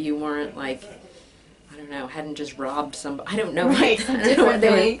sure that you weren't, like, I don't know, hadn't just robbed somebody. I don't know. Right. I don't know what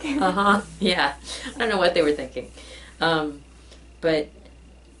they bank. were. Uh-huh. Yeah. I don't know what they were thinking. But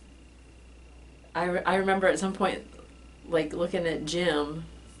I remember at some point, like, looking at Jim,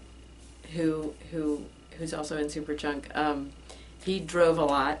 who's also in Superchunk. He drove a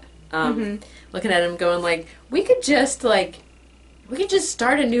lot. Mm-hmm. Looking at him going, like, we could just start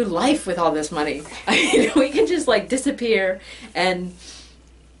a new life with all this money. I mean, we could just, like, disappear and,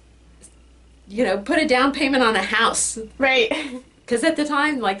 you know, put a down payment on a house. Right. Because at the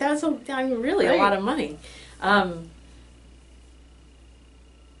time, like, that was really right. a lot of money.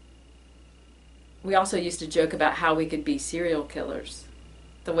 We also used to joke about how we could be serial killers.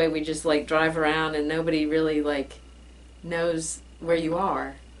 The way we just, like, drive around and nobody really, like, knows where you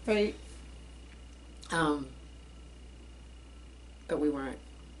are. Right. But we weren't.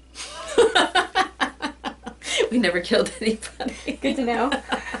 We never killed anybody. Good to know.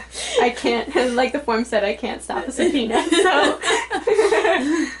 I can't, like the form said, I can't stop a subpoena, so.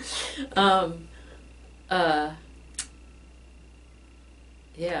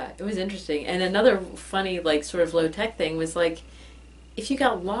 Yeah, it was interesting. And another funny, like, sort of low-tech thing was, like, if you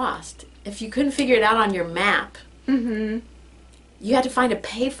got lost, if you couldn't figure it out on your map, mm-hmm. you had to find a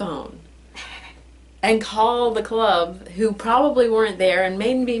payphone and call the club, who probably weren't there, and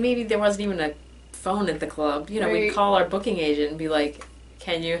maybe there wasn't even a phone at the club. You know, right. we'd call our booking agent and be like,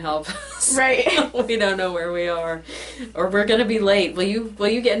 can you help us? Right. We don't know where we are. Or we're going to be late. Will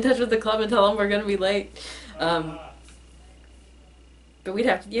you get in touch with the club and tell them we're going to be late? but we'd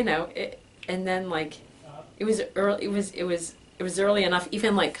have to, and then like it was early. It was early enough.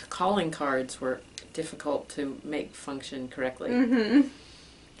 Even like calling cards were difficult to make function correctly. Mm-hmm.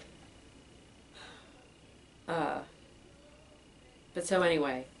 But so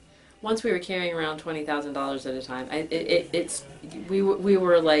anyway, once we were carrying around $20,000 at a time, we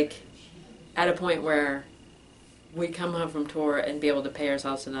were like at a point where we'd come home from tour and be able to pay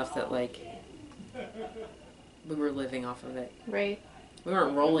ourselves enough that like we were living off of it. Right. We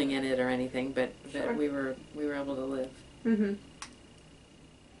weren't rolling in it or anything, but Sure. we were able to live. Mm-hmm.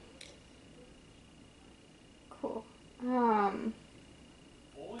 Cool.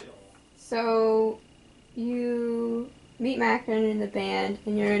 So you meet Macron in the band,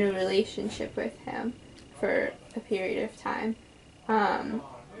 and you're in a relationship with him for a period of time. I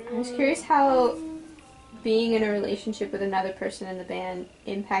was curious how being in a relationship with another person in the band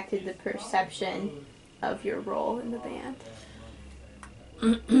impacted the perception of your role in the band.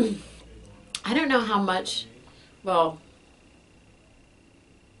 I don't know how much. Well,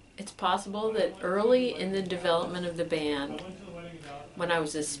 it's possible that early in the development of the band, when I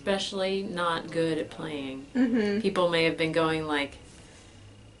was especially not good at playing, Mm-hmm. people may have been going like,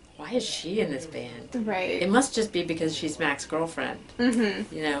 why is she in this band? Right. It must just be because she's Mac's girlfriend.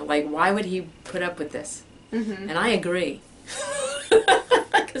 Mm-hmm. Like, why would he put up with this? Mm-hmm. And I agree.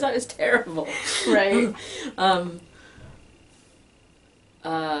 Because I was terrible. Right.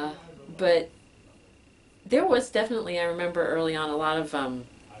 But there was definitely, I remember early on, a lot of,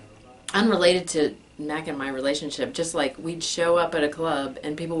 unrelated to Mac and my relationship, just like we'd show up at a club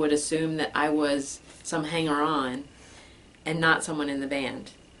and people would assume that I was some hanger-on and not someone in the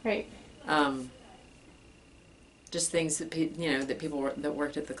band. Right. Just things that that people that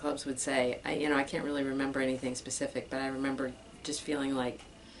worked at the clubs would say. I can't really remember anything specific, but I remember just feeling like,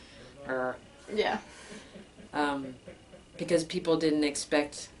 Yeah. because people didn't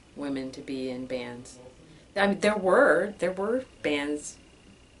expect women to be in bands. I mean, there were bands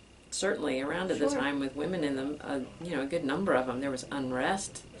certainly around at the Sure. time with women in them. A good number of them. There was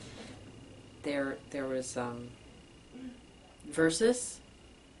Unrest. There was Versus.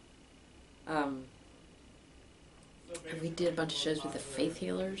 We did a bunch of shows with the Faith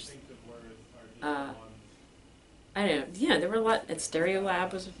Healers. I don't know. Yeah, there were a lot. Stereo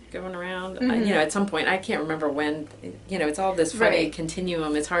Lab was going around. Mm-hmm. At some point, I can't remember when. It's all this funny Right.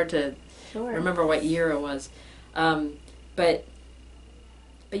 continuum. It's hard to Sure. remember what year it was. But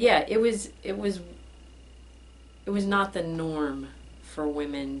yeah, it was not the norm for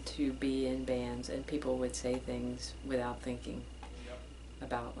women to be in bands, and people would say things without thinking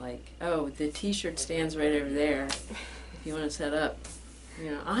about, like, oh, the T-shirt stands right over there. If you want to set up,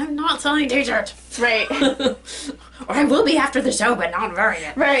 I'm not selling T-shirts. Right. Or I will be after the show, but not wearing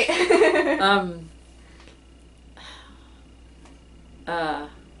it. Right.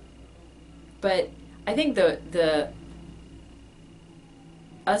 But I think the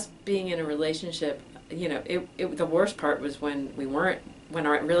us being in a relationship, the worst part was when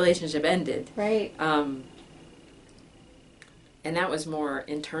our relationship ended. Right. And that was more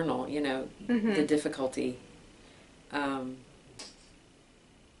internal, Mm-hmm. the difficulty.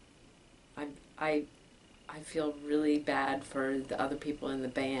 I feel really bad for the other people in the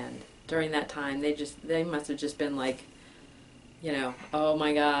band during that time. They must have just been like, oh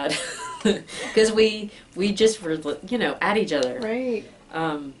my God, because we just were, at each other. Right.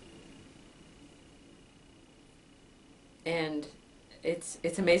 And it's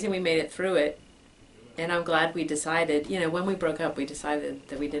amazing we made it through it. And I'm glad we decided, when we broke up, we decided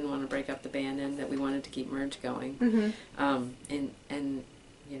that we didn't want to break up the band and that we wanted to keep Merge going. Mm-hmm. And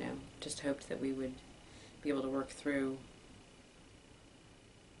just hoped that we would be able to work through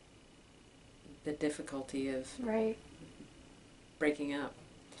the difficulty of Right. breaking up.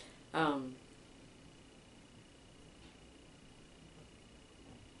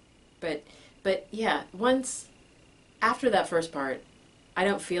 But yeah, after that first part, I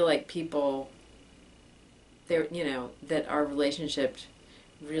don't feel like people that our relationship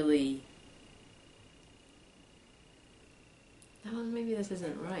really, maybe this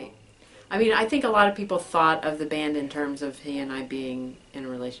isn't right. I mean, I think a lot of people thought of the band in terms of he and I being in a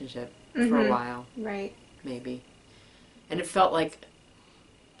relationship for a Mm-hmm. while, Right. maybe. And it felt like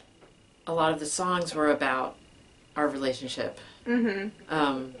a lot of the songs were about our relationship.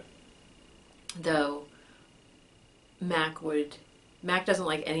 Mm-hmm. Though Mac doesn't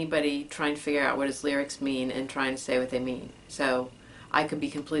like anybody trying to figure out what his lyrics mean and trying to say what they mean. So I could be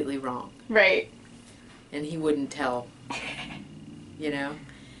completely wrong. Right. And he wouldn't tell. Yeah.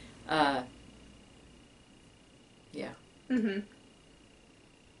 Mm-hmm.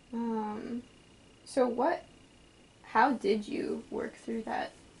 So how did you work through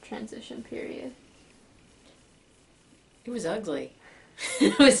that transition period? It was ugly.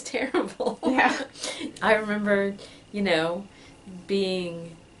 It was terrible. Yeah. I remember, you know,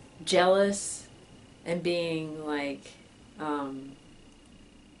 being jealous and being like,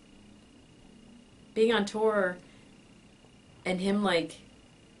 being on tour and him like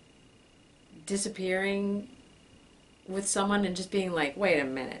disappearing with someone and just being like, wait a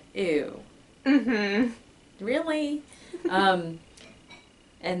minute, ew. Mm-hmm. Really? And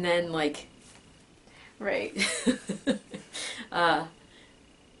then like, Right.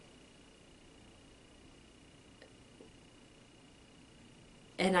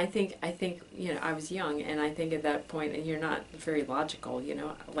 and I think, you know, I was young, and I think at that point, and you're not very logical, you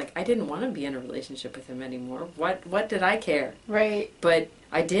know, like, I didn't want to be in a relationship with him anymore. What did I care? Right. But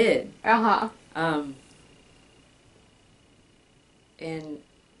I did. Uh-huh. And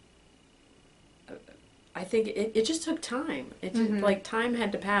I think it just took time. It just, like, time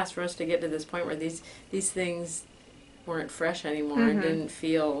had to pass for us to get to this point where these things weren't fresh anymore and didn't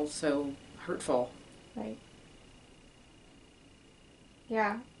feel so hurtful. Right.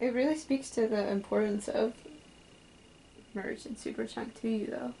 Yeah, it really speaks to the importance of Merge and Superchunk to you,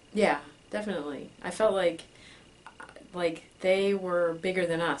 though. Yeah, definitely. I felt like they were bigger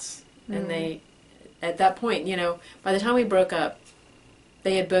than us, and they, at that point, you know, by the time we broke up,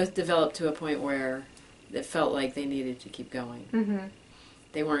 they had both developed to a point where it felt like they needed to keep going. Mm-hmm.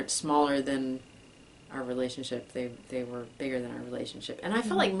 They weren't smaller than our relationship; they were bigger than our relationship, and I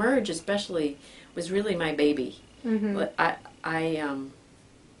felt like Merge, especially, was really my baby. Mm-hmm.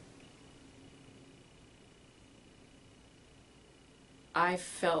 I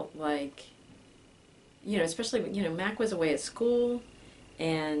felt like, you know, especially, you know, Mac was away at school,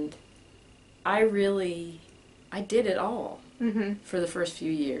 and I did it all for the first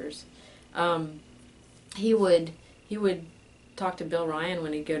few years. He would talk to Bill Ryan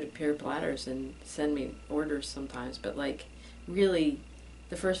when he'd go to Pure Platters and send me orders sometimes, but like, really,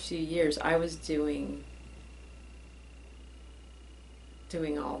 the first few years I was doing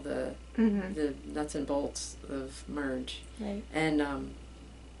all the nuts and bolts of Merge. Right. And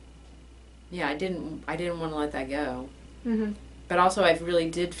yeah, I didn't want to let that go. Mm-hmm. But also, I really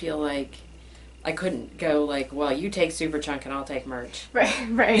did feel like I couldn't go like, well, you take Superchunk and I'll take Merge. Right.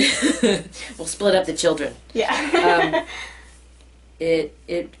 Right. We'll split up the children. Yeah.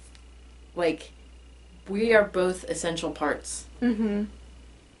 It like, we are both essential parts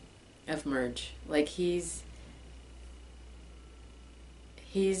of Merge. Like,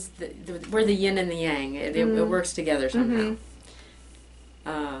 we're the yin and the yang. It works together somehow.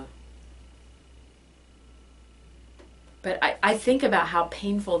 But I think about how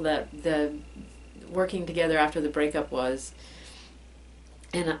painful the working together after the breakup was,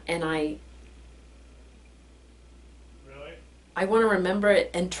 and I want to remember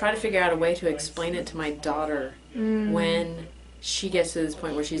it and try to figure out a way to explain it to my daughter when she gets to this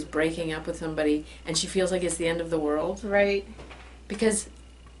point where she's breaking up with somebody and she feels like it's the end of the world. Right. Because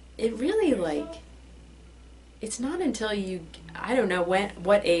it really, like, it's not until I don't know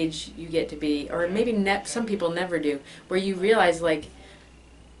what age you get to be, or maybe some people never do, where you realize, like,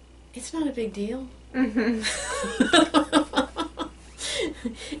 it's not a big deal.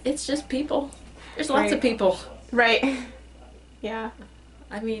 It's just people. There's lots of people. Right. Yeah.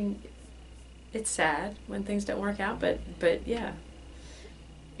 I mean, it's sad when things don't work out, but yeah,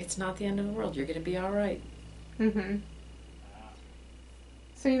 it's not the end of the world. You're going to be all right.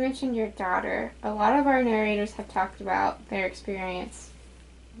 So you mentioned your daughter. A lot of our narrators have talked about their experience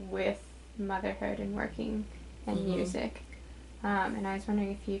with motherhood and working and music. And I was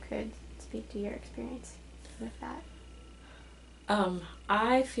wondering if you could speak to your experience with that.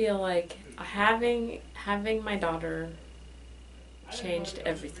 I feel like having my daughter changed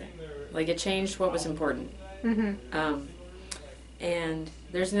everything. Like, it changed what was important. And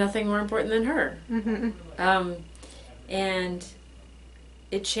there's nothing more important than her. And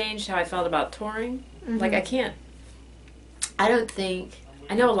it changed how I felt about touring. Like, I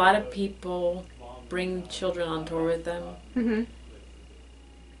know a lot of people bring children on tour with them.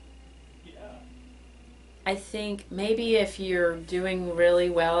 I think maybe if you're doing really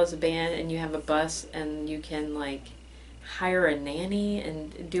well as a band and you have a bus and you can, like, hire a nanny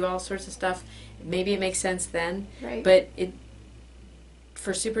and do all sorts of stuff, maybe it makes sense then. Right. But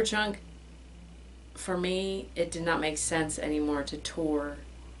for Superchunk, for me, it did not make sense anymore to tour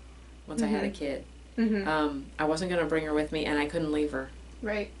once I had a kid. I wasn't going to bring her with me, and I couldn't leave her.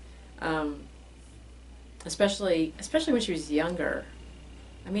 Right. Especially when she was younger.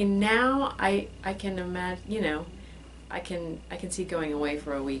 I mean, now I can imagine, you know, I can see going away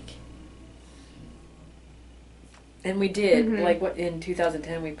for a week. And we did. Mhm. Like, what in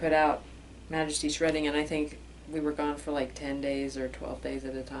 2010 we put out Majesty Shredding, and I think we were gone for like 10 days or 12 days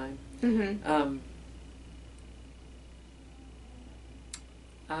at a time. Mhm.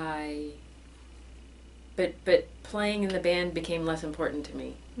 But playing in the band became less important to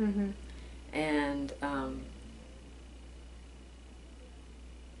me. Mhm. And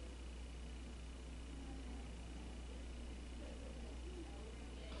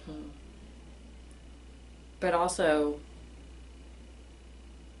but also,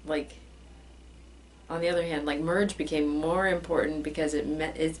 like, on the other hand, like, merge became more important because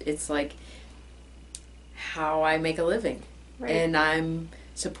it's like how I make a living. Right. And I'm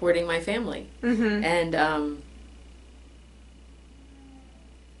supporting my family. Mhm. And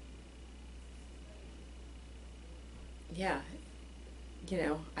yeah, you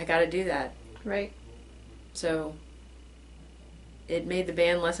know, I got to do that. Right. So it made the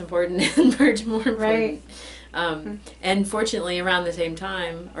band less important and merge more important. Right. And fortunately, around the same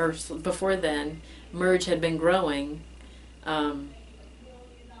time, or before then, merge had been growing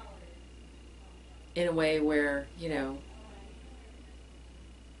in a way where, you know,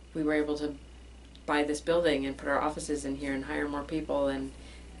 we were able to buy this building and put our offices in here and hire more people, and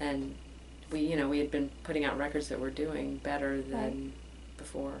we, you know, we had been putting out records that were doing better than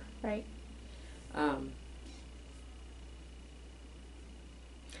before. Right.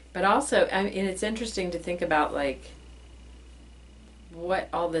 But also, I mean, it's interesting to think about, like, what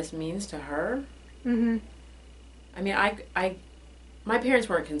all this means to her. Mhm. I mean, my parents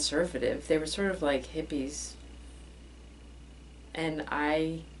weren't conservative. They were sort of like hippies. And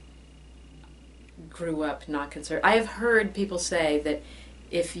I grew up not conservative. I have heard people say that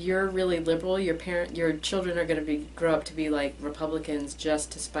if you're really liberal, your children are going to grow up to be like Republicans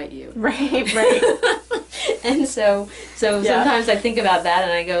just to spite you. Right. Right. And so sometimes I think about that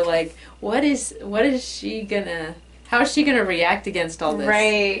and I go, like, what is she gonna? How is she gonna react against all this?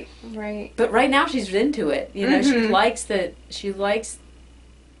 Right. Right. But right now she's into it. You know, Mhm. she likes that. She likes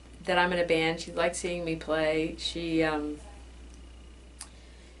that I'm in a band. She likes seeing me play. She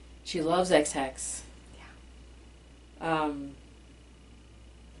loves X-Hex. Yeah.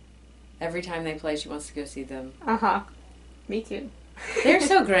 Every time they play, she wants to go see them. Uh-huh. Me too. They're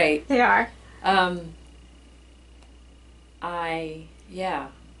so great. They are. Yeah.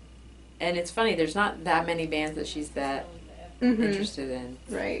 And it's funny, there's not that many bands that she's that interested in.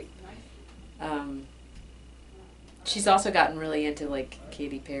 Right. She's also gotten really into, like,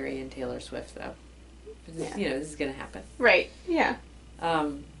 Katy Perry and Taylor Swift, though. Yeah. You know, this is going to happen. Right. Yeah.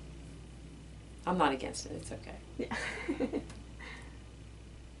 I'm not against it. It's okay. Yeah.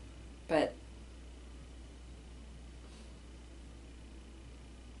 But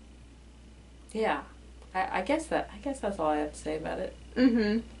yeah, I guess that's all I have to say about it.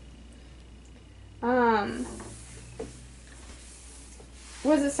 Mhm.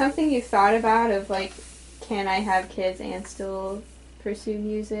 Was it something you thought about of, like, can I have kids and still pursue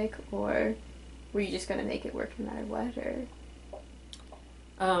music, or were you just gonna make it work no matter what, or?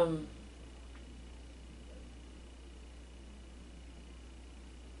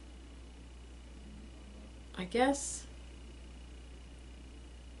 I guess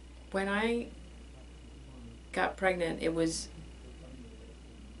when I got pregnant, it was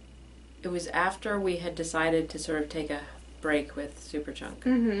after we had decided to sort of take a break with Superchunk.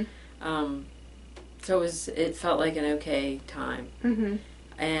 Mhm. So it felt like an okay time. Mhm.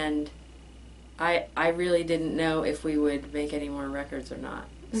 And I really didn't know if we would make any more records or not.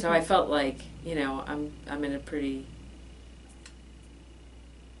 So I felt like, you know, I'm in a pretty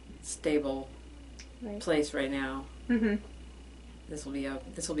stable place right now. Mhm. This will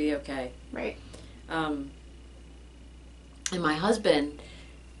be okay. Right. And my husband,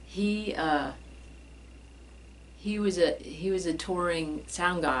 he was a touring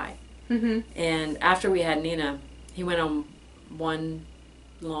sound guy. Mhm. And after we had Nina, he went on one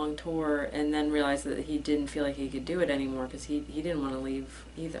long tour and then realized that he didn't feel like he could do it anymore because he didn't want to leave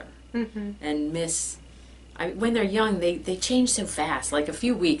either. Mhm. And when they're young, they change so fast. Like a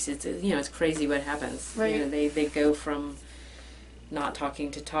few weeks, it's crazy what happens. Right. You know, they go from not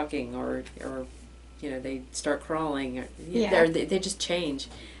talking to talking, or you know, they start crawling. Or, Yeah. they just change.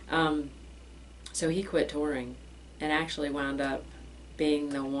 So he quit touring, and actually wound up being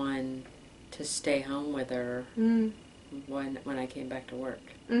the one to stay home with her when I came back to work.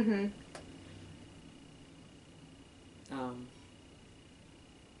 Mhm.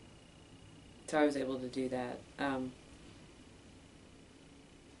 So I was able to do that.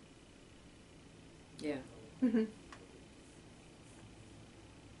 Yeah. Mhm.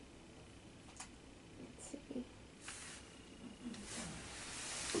 Let's see.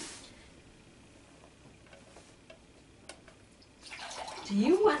 Do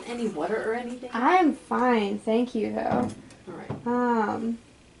you want any water or anything? I'm fine, thank you, though. All right.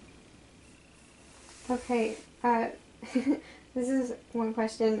 Okay, this is one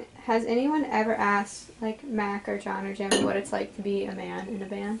question. Has anyone ever asked, like, Mac or John or Jim what it's like to be a man in a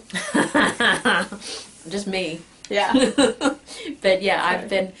band? Just me. Yeah. But yeah, I've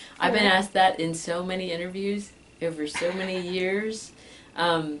been asked that in so many interviews over so many years.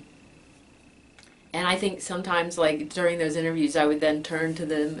 And I think sometimes, like, during those interviews, I would then turn to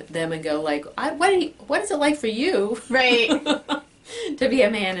them and go, like, what is it like for you? Right. To be a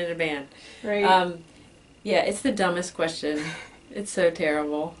man in a band? Right. Yeah, it's the dumbest question. It's so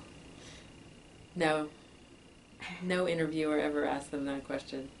terrible. No interviewer ever asked them that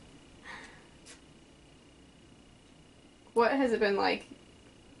question. What has it been like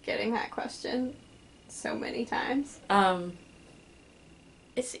getting that question so many times?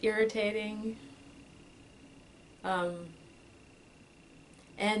 It's irritating.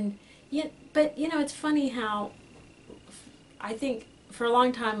 And yeah, but you know, it's funny how I think for a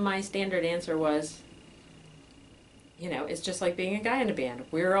long time my standard answer was, you know, it's just like being a guy in a band.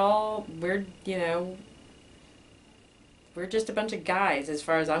 We're just a bunch of guys as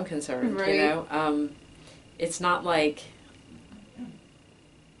far as I'm concerned. Right. You know, it's not like,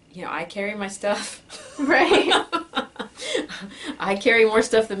 you know, I carry my stuff. Right. I carry more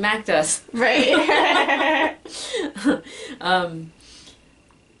stuff than Mac does. Right.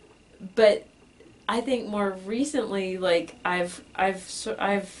 But I think more recently, like I've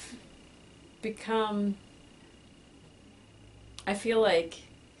become. I feel like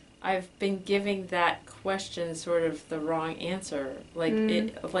I've been giving that question sort of the wrong answer. Like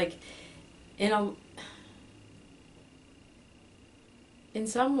in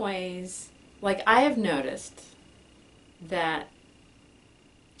some ways, like I have noticed that.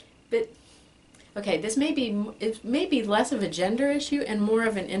 But okay, it may be less of a gender issue and more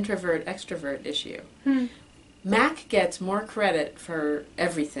of an introvert-extrovert issue. Mac gets more credit for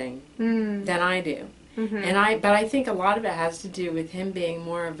everything than I do. Mm-hmm. But I think a lot of it has to do with him being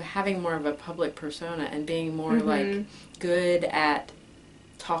having more of a public persona and being more like good at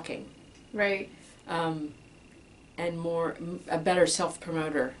talking. Right. And a better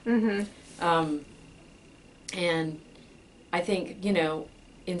self-promoter. Mm-hmm. And I think, you know,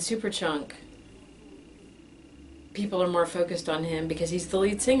 in Superchunk, people are more focused on him because he's the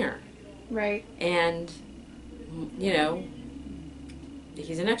lead singer. Right. And, you know,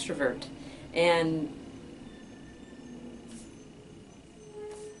 he's an extrovert. And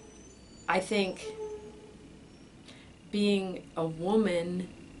I think being a woman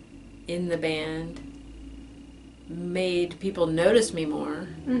in the band made people notice me more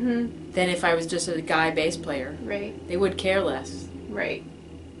than if I was just a guy bass player. Right. They would care less. Right.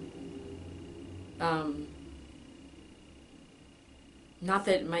 Not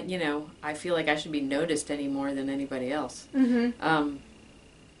that you know, I feel like I should be noticed any more than anybody else.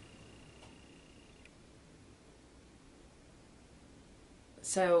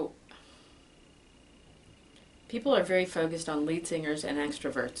 So people are very focused on lead singers and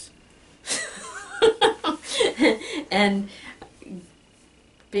extroverts. And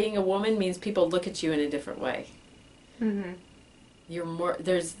being a woman means people look at you in a different way. You're more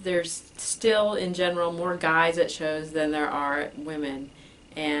there's still in general more guys at shows than there are women,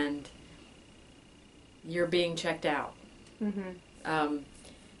 and you're being checked out.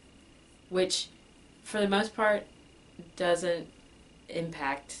 Which for the most part doesn't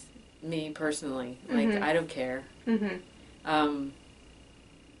impact me personally. Like I don't care.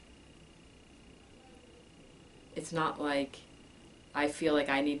 It's not like I feel like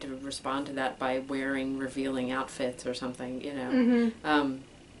I need to respond to that by wearing revealing outfits or something, you know.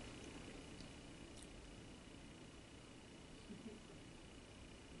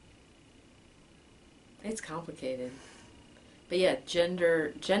 It's complicated. But yeah,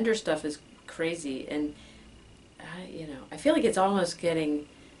 gender stuff is crazy, and you know, I feel like it's almost getting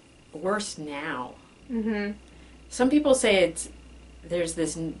worse now. Some people say there's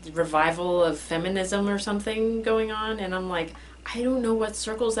this revival of feminism or something going on, and I'm like, I don't know what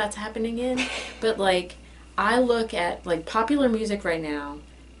circles that's happening in, but like I look at like popular music right now,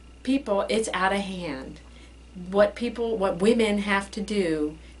 people, it's out of hand. What women have to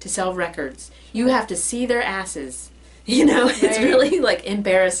do to sell records. You have to see their asses. You know, it's really like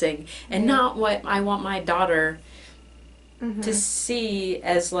embarrassing, and not what I want my daughter to see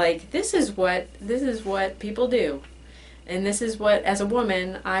as like this is what people do. And this is what, as a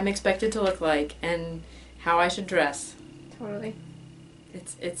woman, I'm expected to look like, and how I should dress. Totally.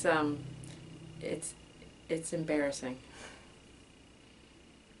 It's embarrassing.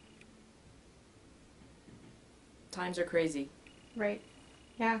 Times are crazy. Right.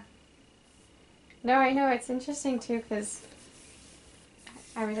 Yeah. No, I know, it's interesting too, because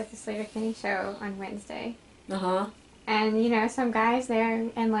I was at the Slater Kinney show on Wednesday. Uh-huh. And, you know, some guy's there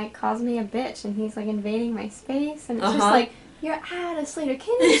and, like, calls me a bitch, and he's, like, invading my space, and it's Uh-huh. just like, you're at a Slater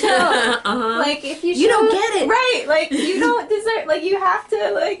Kinney show! Uh-huh. Like, if you You don't get it! Right! Like, you don't deserve... Like, you have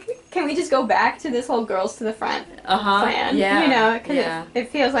to, like... Can we just go back to this whole girls to the front plan? Yeah. You know, because Yeah. it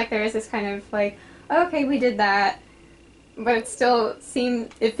feels like there is this kind of, like, okay, we did that, but it still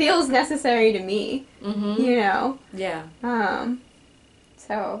it feels necessary to me, Mm-hmm. you know? Yeah.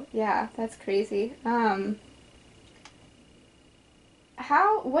 So, yeah, that's crazy.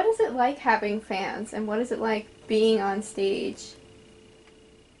 What is it like having fans, and what is it like being on stage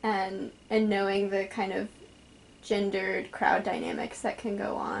and knowing the kind of gendered crowd dynamics that can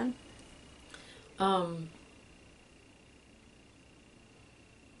go on?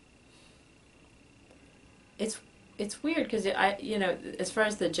 It's weird because as far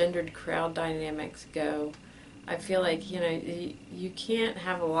as the gendered crowd dynamics go, I feel like you can't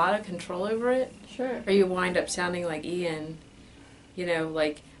have a lot of control over it, Sure. or you wind up sounding like Ian,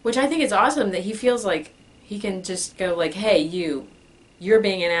 which I think is awesome that he feels like he can just go like, hey, you're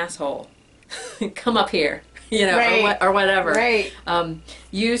being an asshole, come up here, Right. or whatever. Right.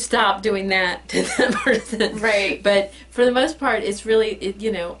 You stop doing that to that person. Right. But for the most part, it's really,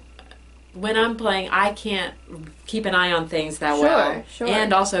 when I'm playing, I can't keep an eye on things that well. Sure.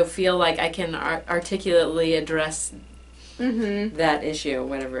 And also feel like I can articulately address Mm-hmm. that issue,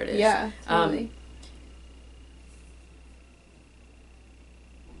 whatever it is. Yeah, totally.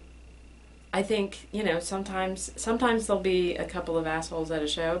 I think, sometimes there'll be a couple of assholes at a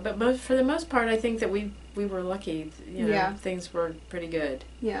show, but for the most part, I think that we were lucky. Yeah. Things were pretty good.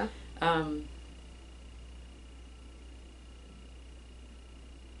 Yeah.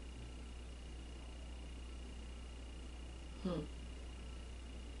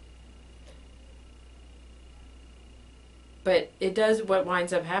 But it does, what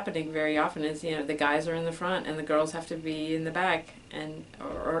winds up happening very often is, the guys are in the front and the girls have to be in the back, and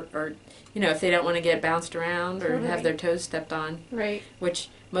or if they don't want to get bounced around or Totally. have their toes stepped on, Right. which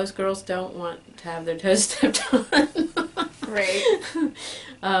most girls don't want to have their toes stepped on. Right.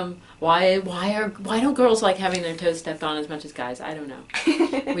 Why don't girls like having their toes stepped on as much as guys? I don't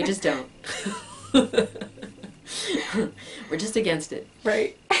know. We just don't. We're just against it.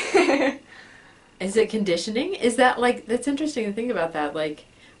 Right. Is it conditioning? Is that that's interesting to think about that. Like,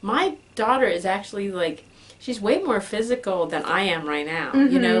 my daughter is actually she's way more physical than I am right now.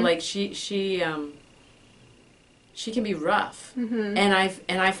 Mm-hmm. She can be rough. Mm-hmm. And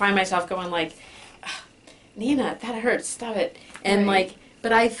I find myself going like, Nina, that hurts, stop it. And Right.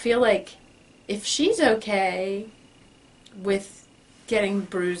 but I feel like if she's okay with getting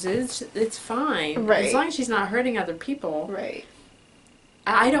bruises, it's fine. Right. As long as she's not hurting other people. Right.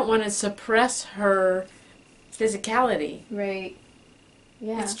 I don't want to suppress her physicality. Right.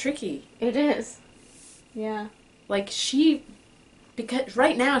 Yeah. It's tricky. It is. Yeah. Because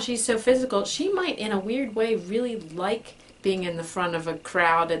right now she's so physical, she might in a weird way really like being in the front of a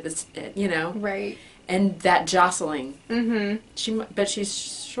crowd at this, Right. and that jostling. Mm-hmm. But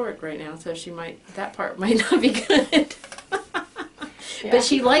she's short right now, so that part might not be good. Yeah. But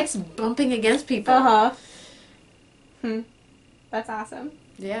she likes bumping against people. Uh-huh. That's awesome.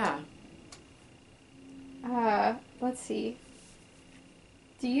 Yeah. Let's see.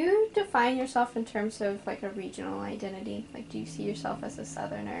 Do you define yourself in terms of a regional identity? Do you see yourself as a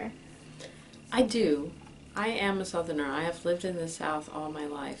Southerner? I do. I am a Southerner. I have lived in the South all my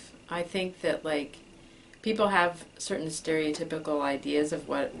life. I think that people have certain stereotypical ideas of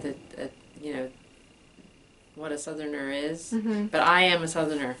what what a Southerner is, Mm-hmm. but I am a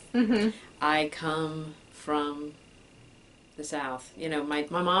Southerner. Mm-hmm. I come from the South. My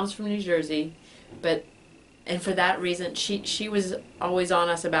mom's from New Jersey, and for that reason, she was always on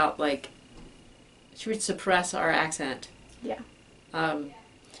us about she would suppress our accent. Yeah.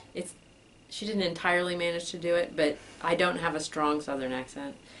 She didn't entirely manage to do it, but I don't have a strong Southern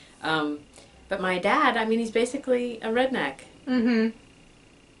accent. But my dad, he's basically a redneck. Mm-hmm.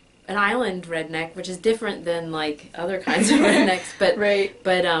 An island redneck, which is different than other kinds of rednecks, but Right.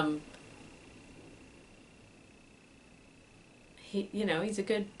 But he's a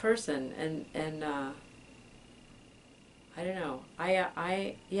good person, and I don't know.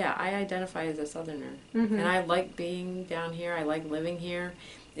 I identify as a Southerner, Mm-hmm. and I like being down here. I like living here.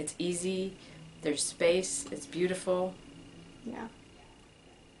 It's easy. There's space. It's beautiful. Yeah.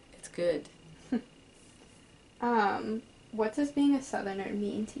 It's good. What does being a Southerner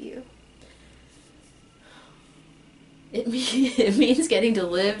mean to you? It means getting to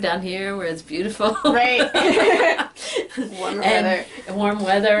live down here where it's beautiful. Right. warm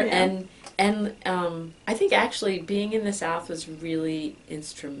weather, Yeah. and I think actually being in the South was really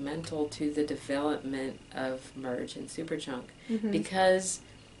instrumental to the development of Merge and Superchunk, because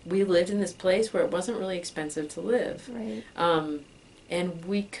we lived in this place where it wasn't really expensive to live, Right. And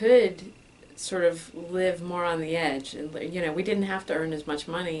we could sort of live more on the edge, and we didn't have to earn as much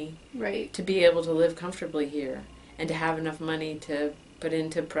money, Right. to be able to live comfortably here and to have enough money to put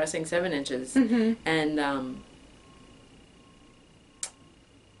into pressing 7-inches, and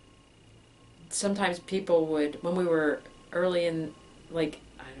sometimes people would, when we were early in, like,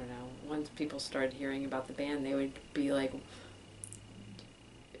 I don't know, once people started hearing about the band, they would be like,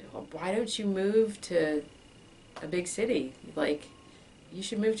 why don't you move to a big city? Like, you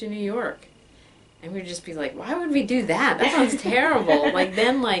should move to New York. And we'd just be like, why would we do that? That sounds terrible. Like,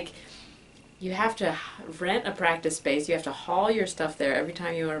 then, like, you have to rent a practice space. You have to haul your stuff there every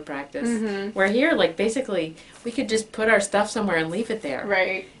time you want to practice. Where here, like, basically, we could just put our stuff somewhere and leave it there.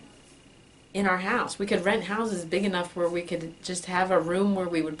 Right. In our house. We could rent houses big enough where we could just have a room where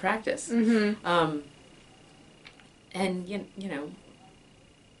we would practice. And, you know,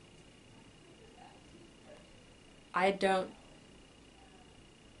 I don't,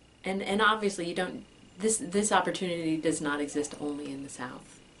 and obviously you don't, this opportunity does not exist only in the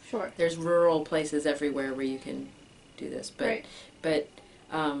South. Sure. There's rural places everywhere where you can do this, but right. but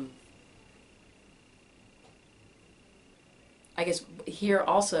I guess here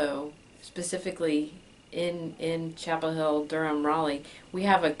also, specifically in Chapel Hill, Durham, Raleigh, we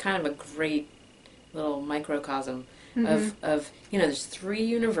have a kind of a great little microcosm of there's 3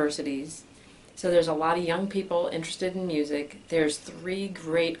 universities. So there's a lot of young people interested in music. There's 3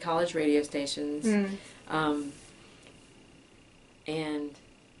 great college radio stations, and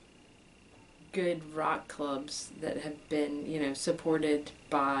good rock clubs that have been, supported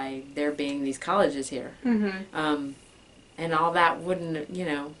by there being these colleges here. And all that wouldn't,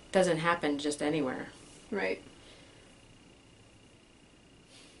 doesn't happen just anywhere. Right.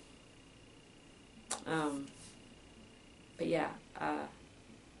 But yeah,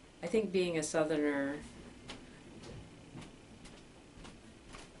 I think being a Southerner,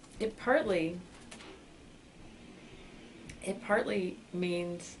 it partly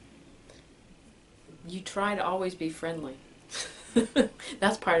means you try to always be friendly.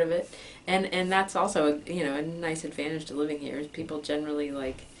 That's part of it, and that's also a nice advantage to living here. Is people generally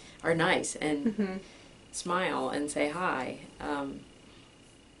are nice and smile and say hi.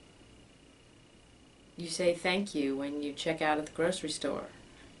 You say thank you when you check out at the grocery store,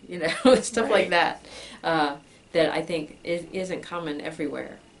 stuff like that. That I think isn't common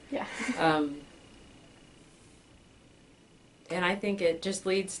everywhere. Yeah. And I think it just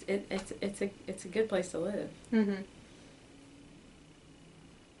leads. It's a good place to live.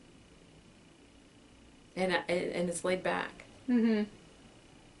 And it's laid back. Yeah.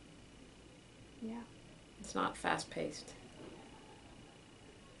 It's not fast paced.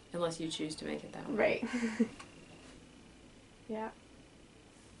 Unless you choose to make it that way. Right. Yeah.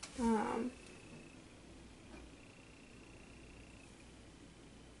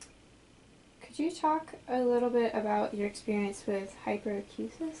 Could you talk a little bit about your experience with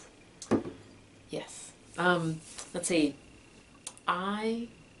hyperacusis? Yes. Let's see. I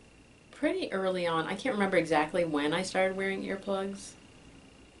pretty early on, I can't remember exactly when I started wearing earplugs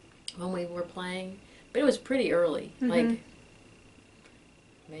when we were playing, but it was pretty early. Like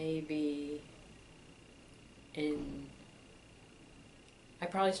maybe I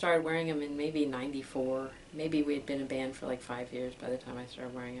probably started wearing them in maybe 94. Maybe we had been a band for 5 years by the time I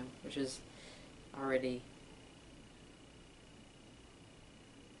started wearing them, which is already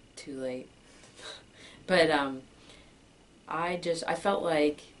too late. But I felt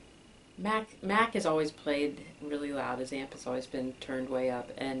like Mac has always played really loud. His amp has always been turned way up,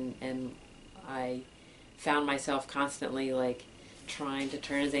 and I found myself constantly trying to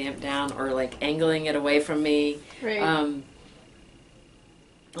turn his amp down or angling it away from me. Right.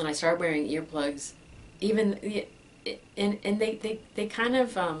 When I started wearing earplugs, even and they kind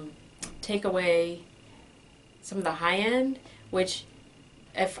of take away some of the high end, which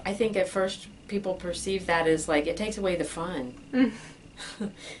I think at first people perceive that as it takes away the fun.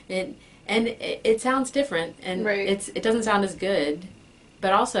 It sounds different, and right. it doesn't sound as good,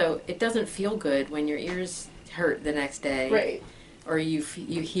 but also it doesn't feel good when your ears hurt the next day, right? Or you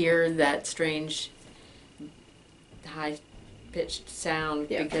hear that strange high pitched sound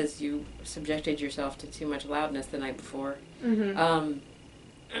because you subjected yourself to too much loudness the night before.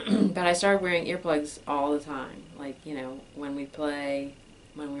 But I started wearing earplugs all the time, when we play,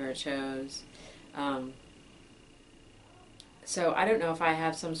 when we were at shows. So I don't know if I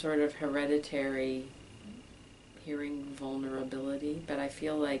have some sort of hereditary hearing vulnerability, but I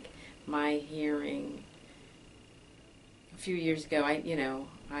feel like my hearing a few years ago,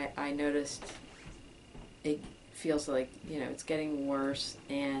 I noticed it feels like, it's getting worse,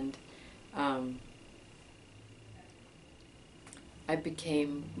 and I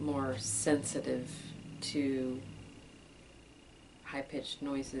became more sensitive to high-pitched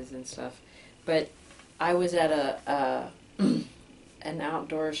noises and stuff. But I was at an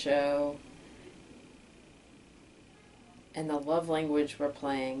outdoor show, and the Love Language were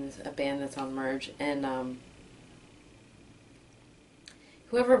playing, a band that's on Merge, and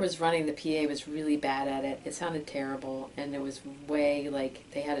whoever was running the PA was really bad at it. It sounded terrible, and it was way,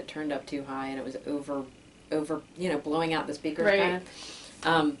 they had it turned up too high, and it was over, blowing out the speakers, right. kind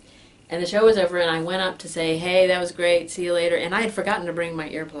of. And the show was over, and I went up to say, hey, that was great, see you later. And I had forgotten to bring my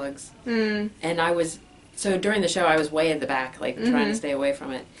earplugs. And so during the show, I was way at the back, trying to stay away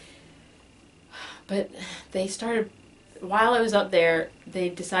from it. But they started, while I was up there, they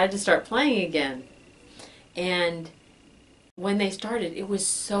decided to start playing again. And when they started, it was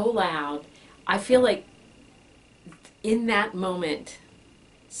so loud. I feel like in that moment,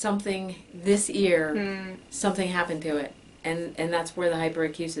 something happened to it. And that's where the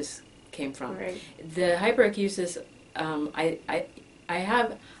hyperacusis came from. Right. The hyperacusis, I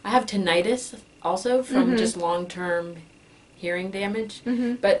have tinnitus also from just long-term hearing damage,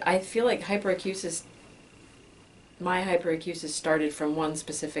 but I feel like my hyperacusis started from one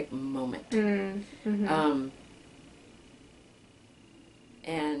specific moment.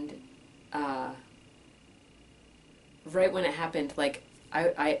 And right when it happened,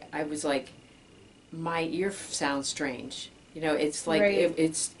 I was like, my ear sounds strange. It's like right.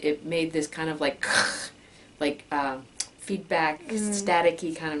 it made this kind of feedback,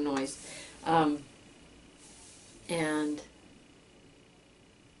 staticky kind of noise, and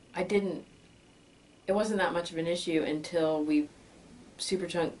it wasn't that much of an issue until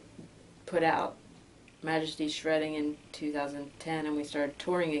Superchunk put out Majesty's Shredding in 2010, and we started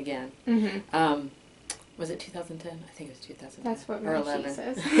touring again. Was it 2010? I think it was 2010. That's what or my 11. sheet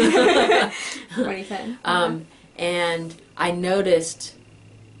says. 2010. And I noticed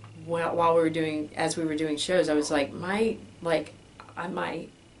while we were doing shows, I was like, my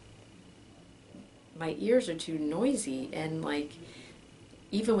ears are too noisy, and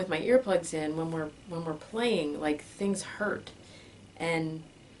even with my earplugs in, when we're playing, things hurt. And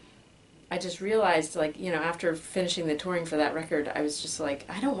I just realized, after finishing the touring for that record, I was just like,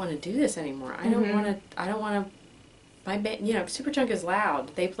 I don't want to do this anymore. I don't want to, my band, Superchunk is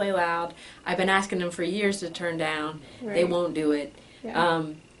loud. They play loud. I've been asking them for years to turn down. Right. They won't do it. Yeah.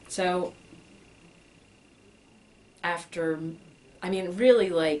 So after,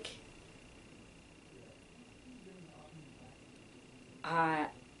 really, I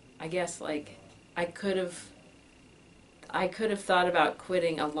guess, I could have thought about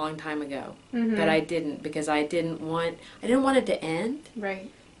quitting a long time ago, but I didn't, because I didn't want it to end.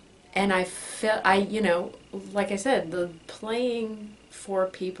 Right. And I felt, like I said, the playing for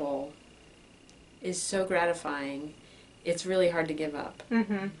people is so gratifying. It's really hard to give up.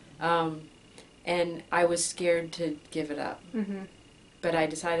 And I was scared to give it up. But I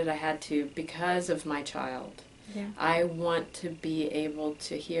decided I had to, because of my child. Yeah. I want to be able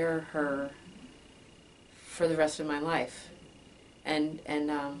to hear her for the rest of my life. And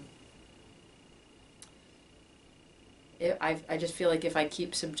I just feel like if I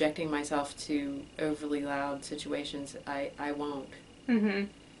keep subjecting myself to overly loud situations, I won't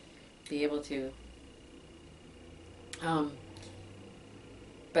be able to.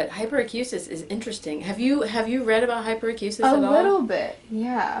 But hyperacusis is interesting. Have you read about hyperacusis at all? A little bit,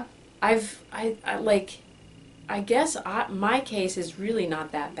 yeah. I guess my case is really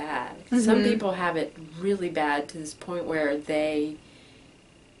not that bad. Some people have it really bad to this point where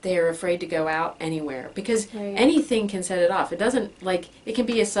they're afraid to go out anywhere, because anything can set it off. It doesn't, it can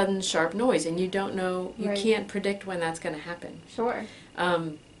be a sudden sharp noise, and you don't know, you can't predict when that's going to happen. Sure.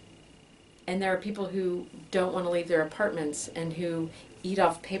 And there are people who don't want to leave their apartments and who eat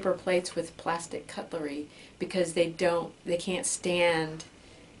off paper plates with plastic cutlery because they can't stand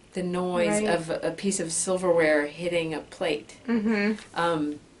the noise of a piece of silverware hitting a plate. I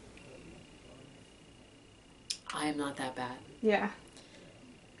am not that bad. Yeah.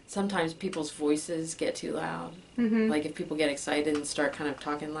 Sometimes people's voices get too loud. Like if people get excited and start kind of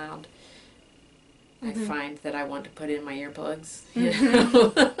talking loud, I find that I want to put in my earplugs,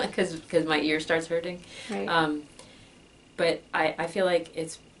 because my ear starts hurting. Right. But I feel like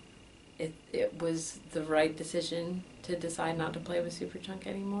it was the right decision to decide not to play with Superchunk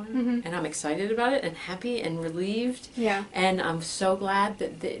anymore. And I'm excited about it and happy and relieved. Yeah. And I'm so glad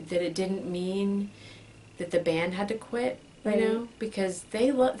that it didn't mean that the band had to quit, you Right. know, because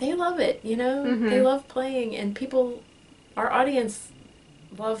they love it, you know, Mhm. they love playing, and our audience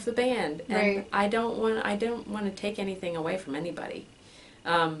love the band, and Right. I don't want to take anything away from anybody.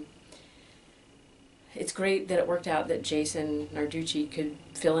 It's great that it worked out that Jason Narducci could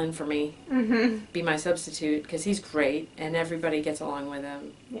fill in for me, Mhm. be my substitute, because he's great and everybody gets along with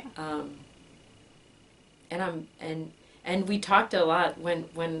him. Yeah. And we talked a lot when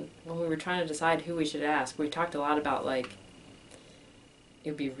we were trying to decide who we should ask. We talked a lot about, like, it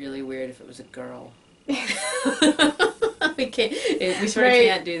would be really weird if it was a girl. We sort of Right.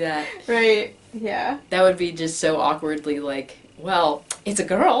 can't do that. Right. Yeah. That would be just so awkwardly like, well, it's a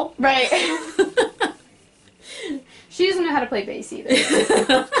girl. Right. She doesn't know how to play bass either.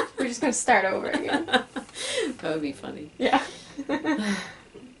 We're just gonna start over again. That would be funny. Yeah.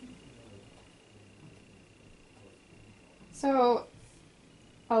 So,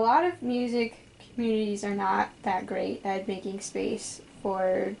 a lot of music communities are not that great at making space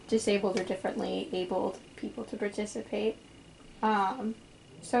for disabled or differently abled people to participate.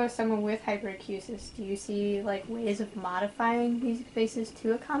 So as someone with hyperacusis, do you see like ways of modifying music spaces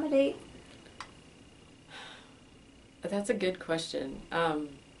to accommodate? That's a good question.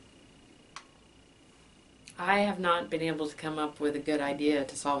 I have not been able to come up with a good idea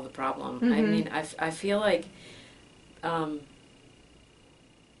to solve the problem. Mm-hmm. I mean, I feel like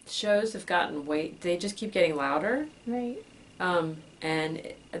shows have gotten they just keep getting louder. Right.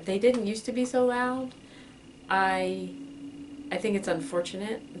 And they didn't used to be so loud. I think it's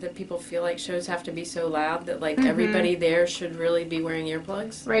unfortunate that people feel like shows have to be so loud that, like, everybody there should really be wearing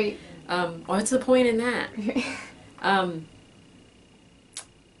earplugs. Right. What's the point in that?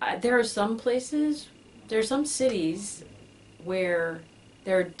 There are some cities where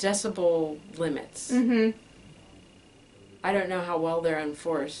there are decibel limits. Mm-hmm. I don't know how well they're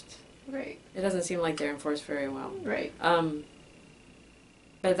enforced. Right. It doesn't seem like they're enforced very well. Right.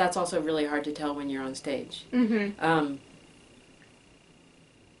 But that's also really hard to tell when you're on stage. Mm-hmm.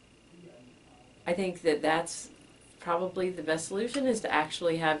 I think that's probably the best solution, is to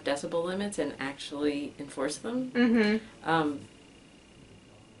actually have decibel limits and actually enforce them. Mm-hmm.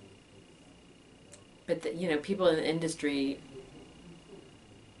 But people in the industry,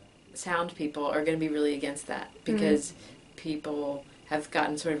 sound people, are going to be really against that, because people have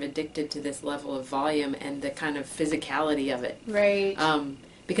gotten sort of addicted to this level of volume and the kind of physicality of it. Right.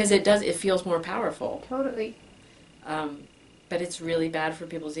 Because it feels more powerful. Totally. But it's really bad for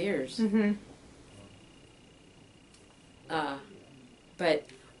people's ears. Mm-hmm. But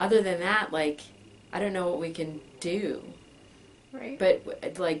other than that, like, I don't know what we can do. Right.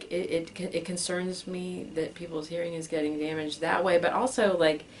 But, like, it concerns me that people's hearing is getting damaged that way. But also,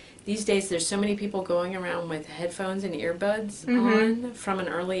 like, these days there's so many people going around with headphones and earbuds on from an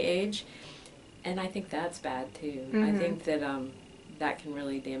early age. And I think that's bad, too. I think that that can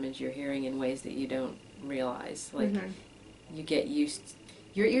really damage your hearing in ways that you don't realize. Like,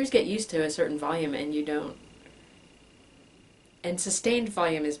 your ears get used to a certain volume, and you don't. And sustained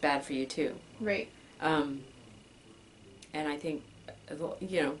volume is bad for you, too. Right. And I think,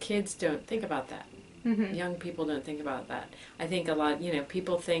 kids don't think about that. Mm-hmm. Young people don't think about that. I think a lot,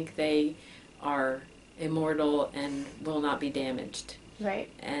 people think they are immortal and will not be damaged. Right.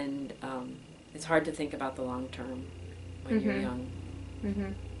 And it's hard to think about the long term when you're young.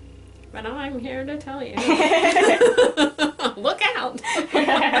 Mm-hmm. But I'm here to tell you. Look out!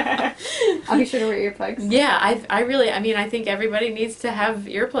 I'll be sure to wear earplugs. Yeah, I think everybody needs to have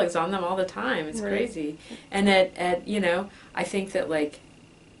earplugs on them all the time. It's crazy. And I think that, like,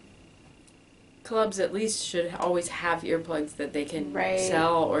 clubs at least should always have earplugs that they can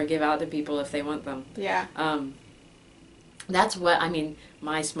sell or give out to people if they want them. Yeah. That's what,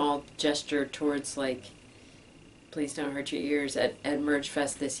 my small gesture towards, like, please don't hurt your ears at Merge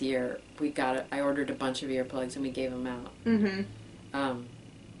Fest this year. I ordered a bunch of earplugs and we gave them out. Mm-hmm.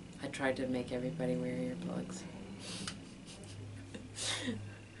 I tried to make everybody wear earplugs.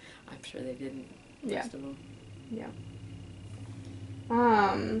 I'm sure they didn't. Most of them. Yeah.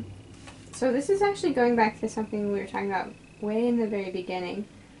 So this is actually going back to something we were talking about way in the very beginning.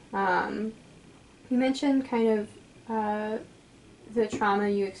 You mentioned kind of the trauma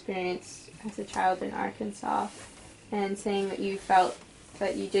you experienced as a child in Arkansas, and saying that you felt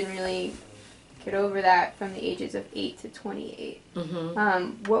that you didn't really get over that from the ages of 8 to 28.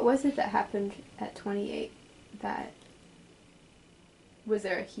 Mm-hmm. What was it that happened at 28? Was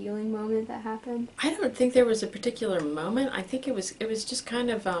there a healing moment that happened? I don't think there was a particular moment. I think it was just kind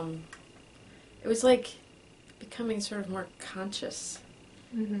of, it was like becoming sort of more conscious.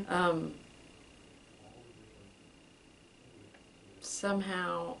 Mm-hmm.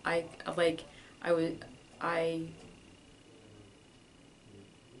 Somehow I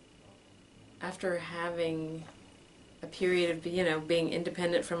after having a period of, being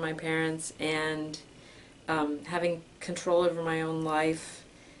independent from my parents and having control over my own life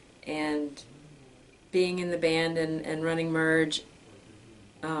and being in the band and running Merge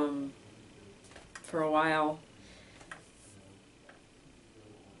for a while,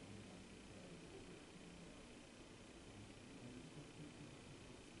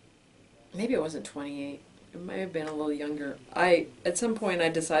 maybe it wasn't 28. It might have been a little younger. At some point I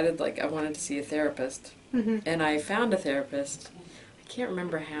decided like I wanted to see a therapist. Mm-hmm. And I found a therapist. I can't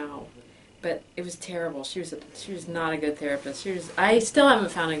remember how, but it was terrible. She was not a good therapist. I still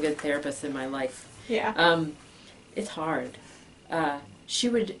haven't found a good therapist in my life. Yeah. It's hard. I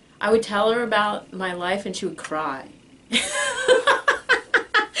would tell her about my life and she would cry.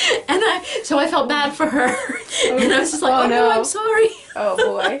 So I felt bad for her. And I was just like, oh no, I'm sorry. Oh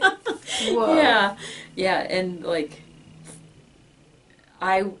boy. Whoa. Yeah, and like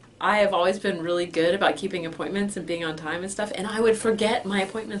I have always been really good about keeping appointments and being on time and stuff, and I would forget my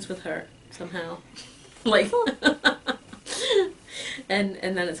appointments with her somehow. Like and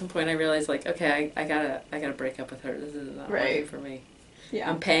then at some point I realized like, okay, I gotta break up with her. This is not working for me. Yeah.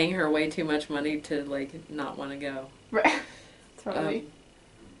 I'm paying her way too much money to like not want to go. Right. Totally.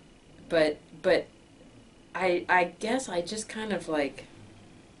 But I guess I just kind of like,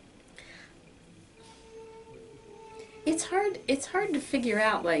 it's hard to figure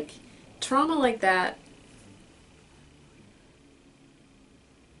out like trauma like that.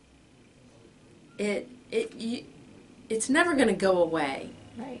 It's never going to go away.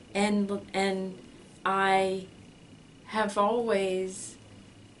 Right. And I have always,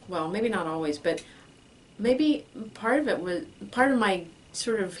 well, maybe not always, but maybe part of my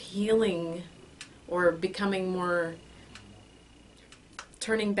sort of healing or becoming more,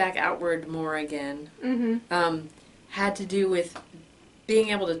 turning back outward more again, had to do with being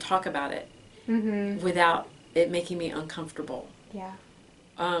able to talk about it without it making me uncomfortable. Yeah.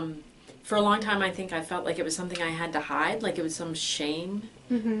 For a long time, I think I felt like it was something I had to hide, like it was some shame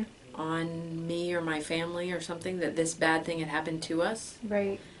on me or my family or something, that this bad thing had happened to us.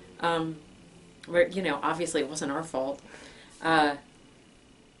 Right. Where, obviously it wasn't our fault.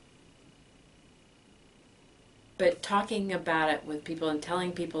 But talking about it with people and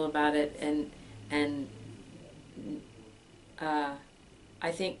telling people about it and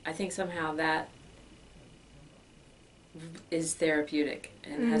I think somehow that is therapeutic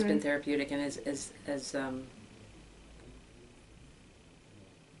and has been therapeutic and has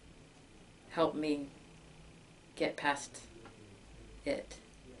helped me get past it.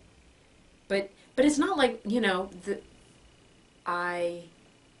 But it's not like, I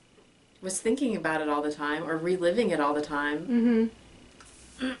was thinking about it all the time or reliving it all the time.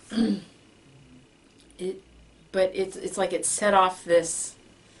 But it's like it set off this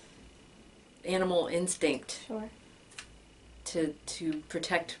animal instinct. Sure. To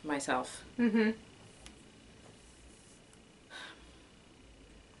protect myself.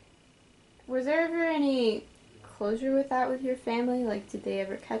 Was there ever any closure with that with your family? Like, did they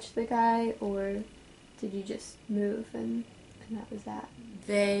ever catch the guy, or did you just move and that was that?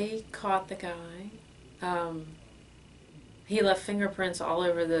 They caught the guy. He left fingerprints all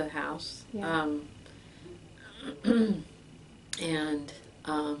over the house. Yeah. And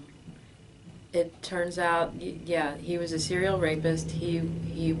it turns out, yeah, he was a serial rapist.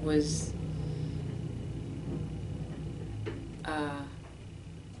 He was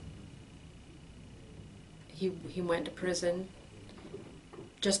he went to prison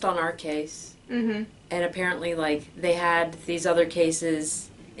just on our case. And apparently, like, they had these other cases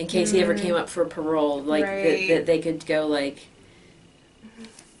in case he ever came up for parole, like, that they could go, like,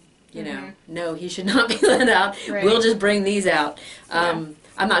 no, he should not be let out. Right. We'll just bring these out. I'm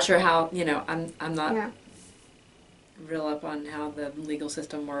not sure how, I'm not real up on how the legal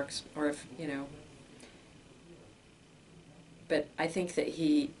system works, or if, but I think that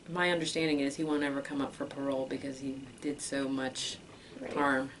my understanding is he won't ever come up for parole because he did so much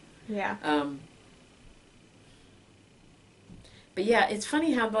harm. Yeah. But yeah, it's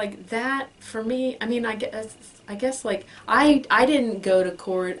funny how, like, that, for me, I mean, I guess like, I didn't go to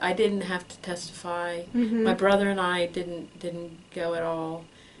court. I didn't have to testify. My brother and I didn't go at all.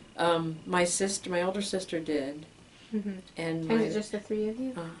 My older sister did. And is it just the three of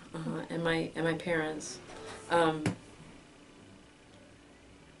you? And my parents.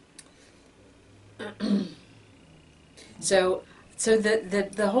 So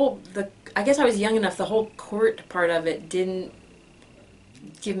the whole, I guess I was young enough, the whole court part of it didn't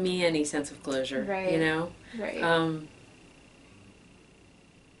give me any sense of closure, Right. Right.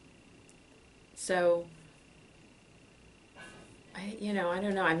 So I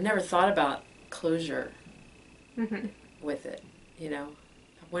don't know. I've never thought about closure Mm-hmm. with it.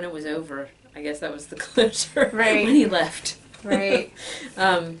 When it was over, I guess that was the closure. Right. When he left. Right.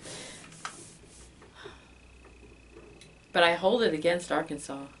 But I hold it against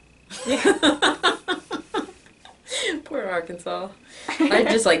Arkansas. Yeah. Poor Arkansas. I'm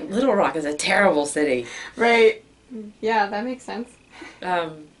just like, Little Rock is a terrible city. Right. Yeah, that makes sense.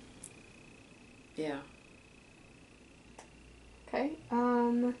 Yeah. Okay.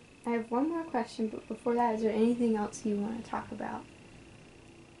 I have one more question, but before that, is there anything else you want to talk about?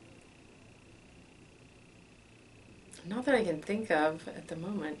 Not that I can think of at the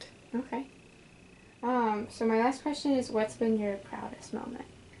moment. Okay. So my last question is, what's been your proudest moment?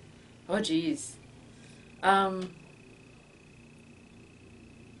 Oh, geez. That's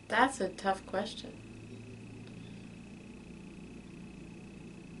a tough question.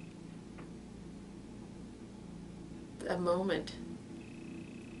 A moment.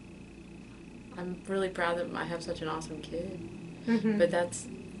 I'm really proud that I have such an awesome kid. Mm-hmm. But that's,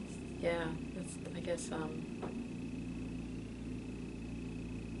 I guess,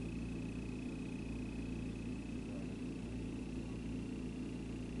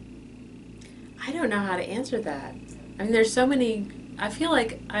 I don't know how to answer that. I mean, there's so many, I feel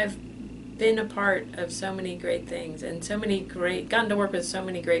like I've been a part of so many great things and gotten to work with so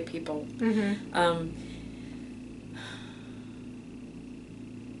many great people. Mm-hmm.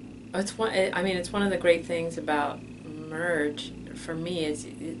 It's one of the great things about Merge for me is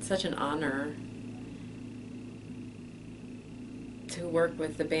it's such an honor to work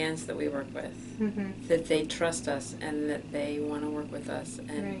with the bands that we work with, Mm-hmm. that they trust us and that they want to work with us,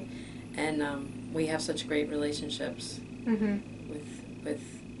 and Right. and we have such great relationships Mm-hmm. with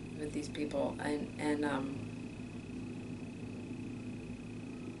these people, and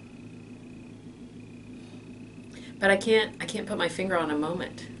but I can't put my finger on a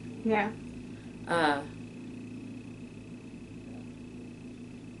moment. Yeah.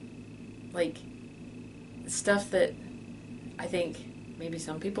 Like stuff that I think maybe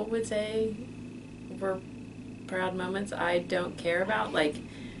some people would say were proud moments I don't care about, like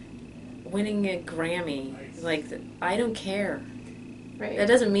winning a Grammy. Like, I don't care. Right. That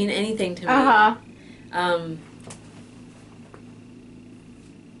doesn't mean anything to me. Uh-huh.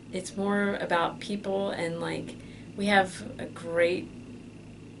 It's more about people, and like we have a great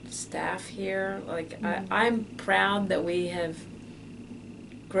staff here. Like, I'm proud that we have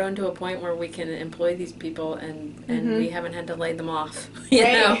grown to a point where we can employ these people, and we haven't had to lay them off, you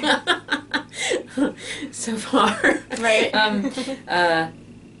know, so far. Right.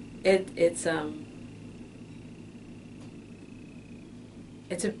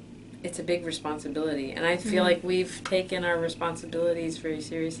 It's a big responsibility, and I feel like we've taken our responsibilities very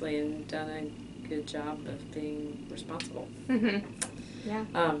seriously and done a good job of being responsible. Mm-hmm. Yeah.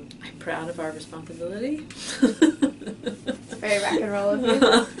 I'm proud of our responsibility. Very rock and roll of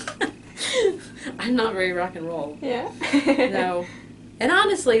you. I'm not very rock and roll. Yeah. No. And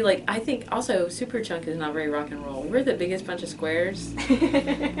honestly, like, I think also Superchunk is not very rock and roll. We're the biggest bunch of squares.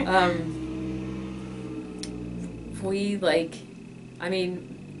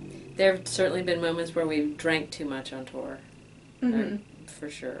 There have certainly been moments where we've drank too much on tour. Mm-hmm. For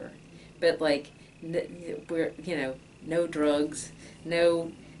sure. But, like, we're, no drugs,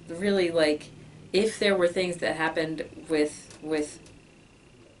 no, really, like, if there were things that happened with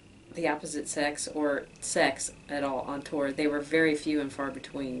the opposite sex or sex at all on tour, they were very few and far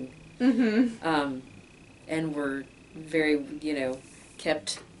between. Mm-hmm. And were very,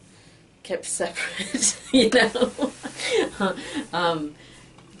 kept separate,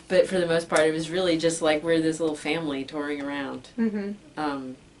 but for the most part, it was really just like we're this little family touring around. Mm-hmm. I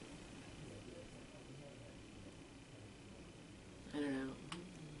don't know.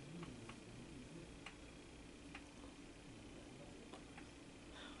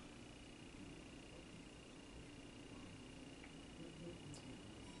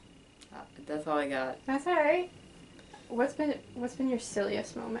 That's all I got. That's all right. What's been your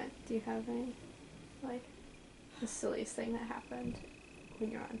silliest moment? Do you have any, like, the silliest thing that happened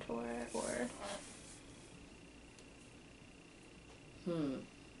when you're on tour, or?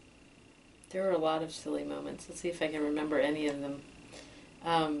 There were a lot of silly moments. Let's see if I can remember any of them.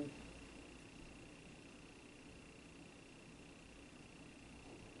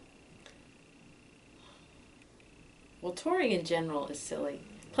 Well, touring in general is silly.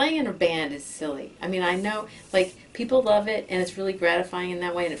 Playing in a band is silly. I mean, I know, like, people love it, and it's really gratifying in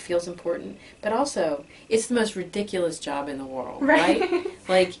that way, and it feels important. But also, it's the most ridiculous job in the world, right?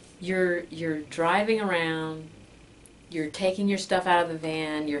 Like, you're driving around, you're taking your stuff out of the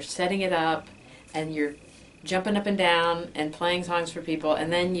van, you're setting it up, and you're jumping up and down and playing songs for people,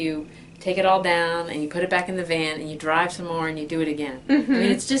 and then you take it all down and you put it back in the van and you drive some more and you do it again. Mm-hmm. I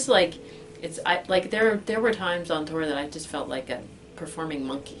mean, it's just like there were times on tour that I just felt like a performing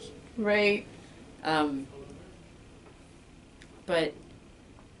monkey. Right. But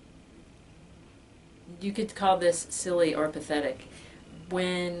you could call this silly or pathetic.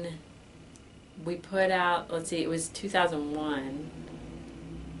 When we put out, let's see, it was 2001,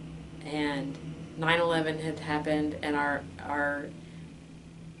 and 9/11 had happened, and our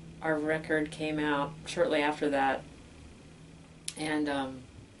record came out shortly after that, and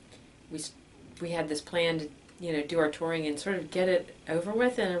we had this plan to do our touring and sort of get it over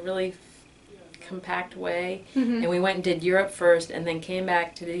with in a really compact way. Mm-hmm. And we went and did Europe first, and then came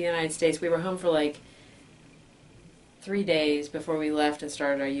back to the United States. We were home for like 3 days before we left and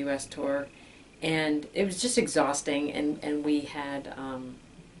started our U.S. tour, and it was just exhausting. And we had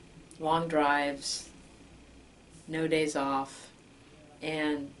long drives, no days off,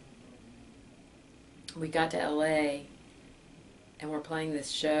 and we got to L.A. and we're playing this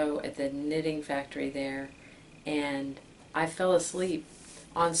show at the knitting factory there, and I fell asleep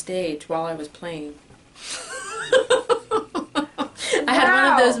on stage while I was playing. I had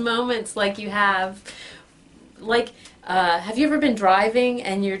one of those moments like you have, like, have you ever been driving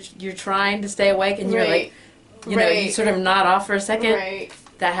and you're trying to stay awake and you're like, you sort of nod off for a second? Right.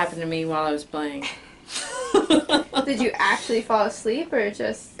 That happened to me while I was playing. Did you actually fall asleep or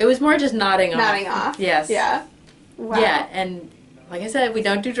just? It was more just nodding off. Nodding off. Yes. Yeah. Wow. Yeah, and like I said, we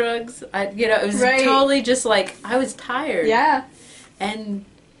don't do drugs. It was totally just like I was tired. Yeah. And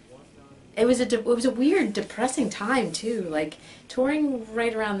it was a weird, depressing time too. Like touring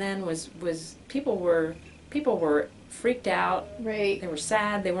right around then was people were freaked out. Right. They were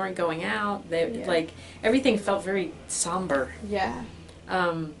sad. They weren't going out. Like everything felt very somber. Yeah.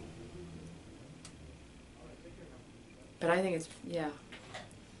 But I think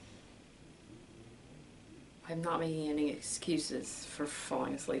I'm not making any excuses for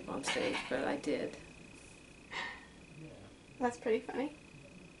falling asleep on stage, but I did. That's pretty funny.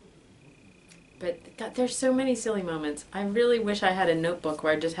 But God, there's so many silly moments. I really wish I had a notebook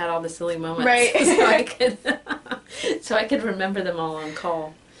where I just had all the silly moments, right? so I could remember them all on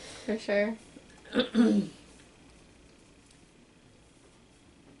call. For sure. I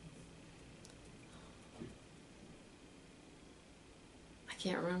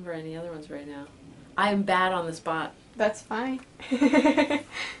can't remember any other ones right now. I'm bad on the spot. That's fine. Okay,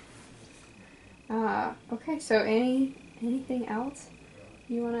 so anything else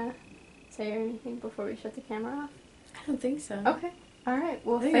you want to say or anything before we shut the camera off? I don't think so. Okay. All right.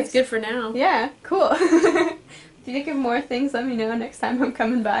 Well, I think that's good for now. Yeah, cool. If you think of more things, let me know next time I'm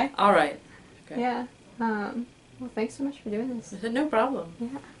coming by. All right. Okay. Yeah. Well, thanks so much for doing this. No problem. Yeah.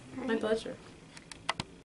 All right. My pleasure.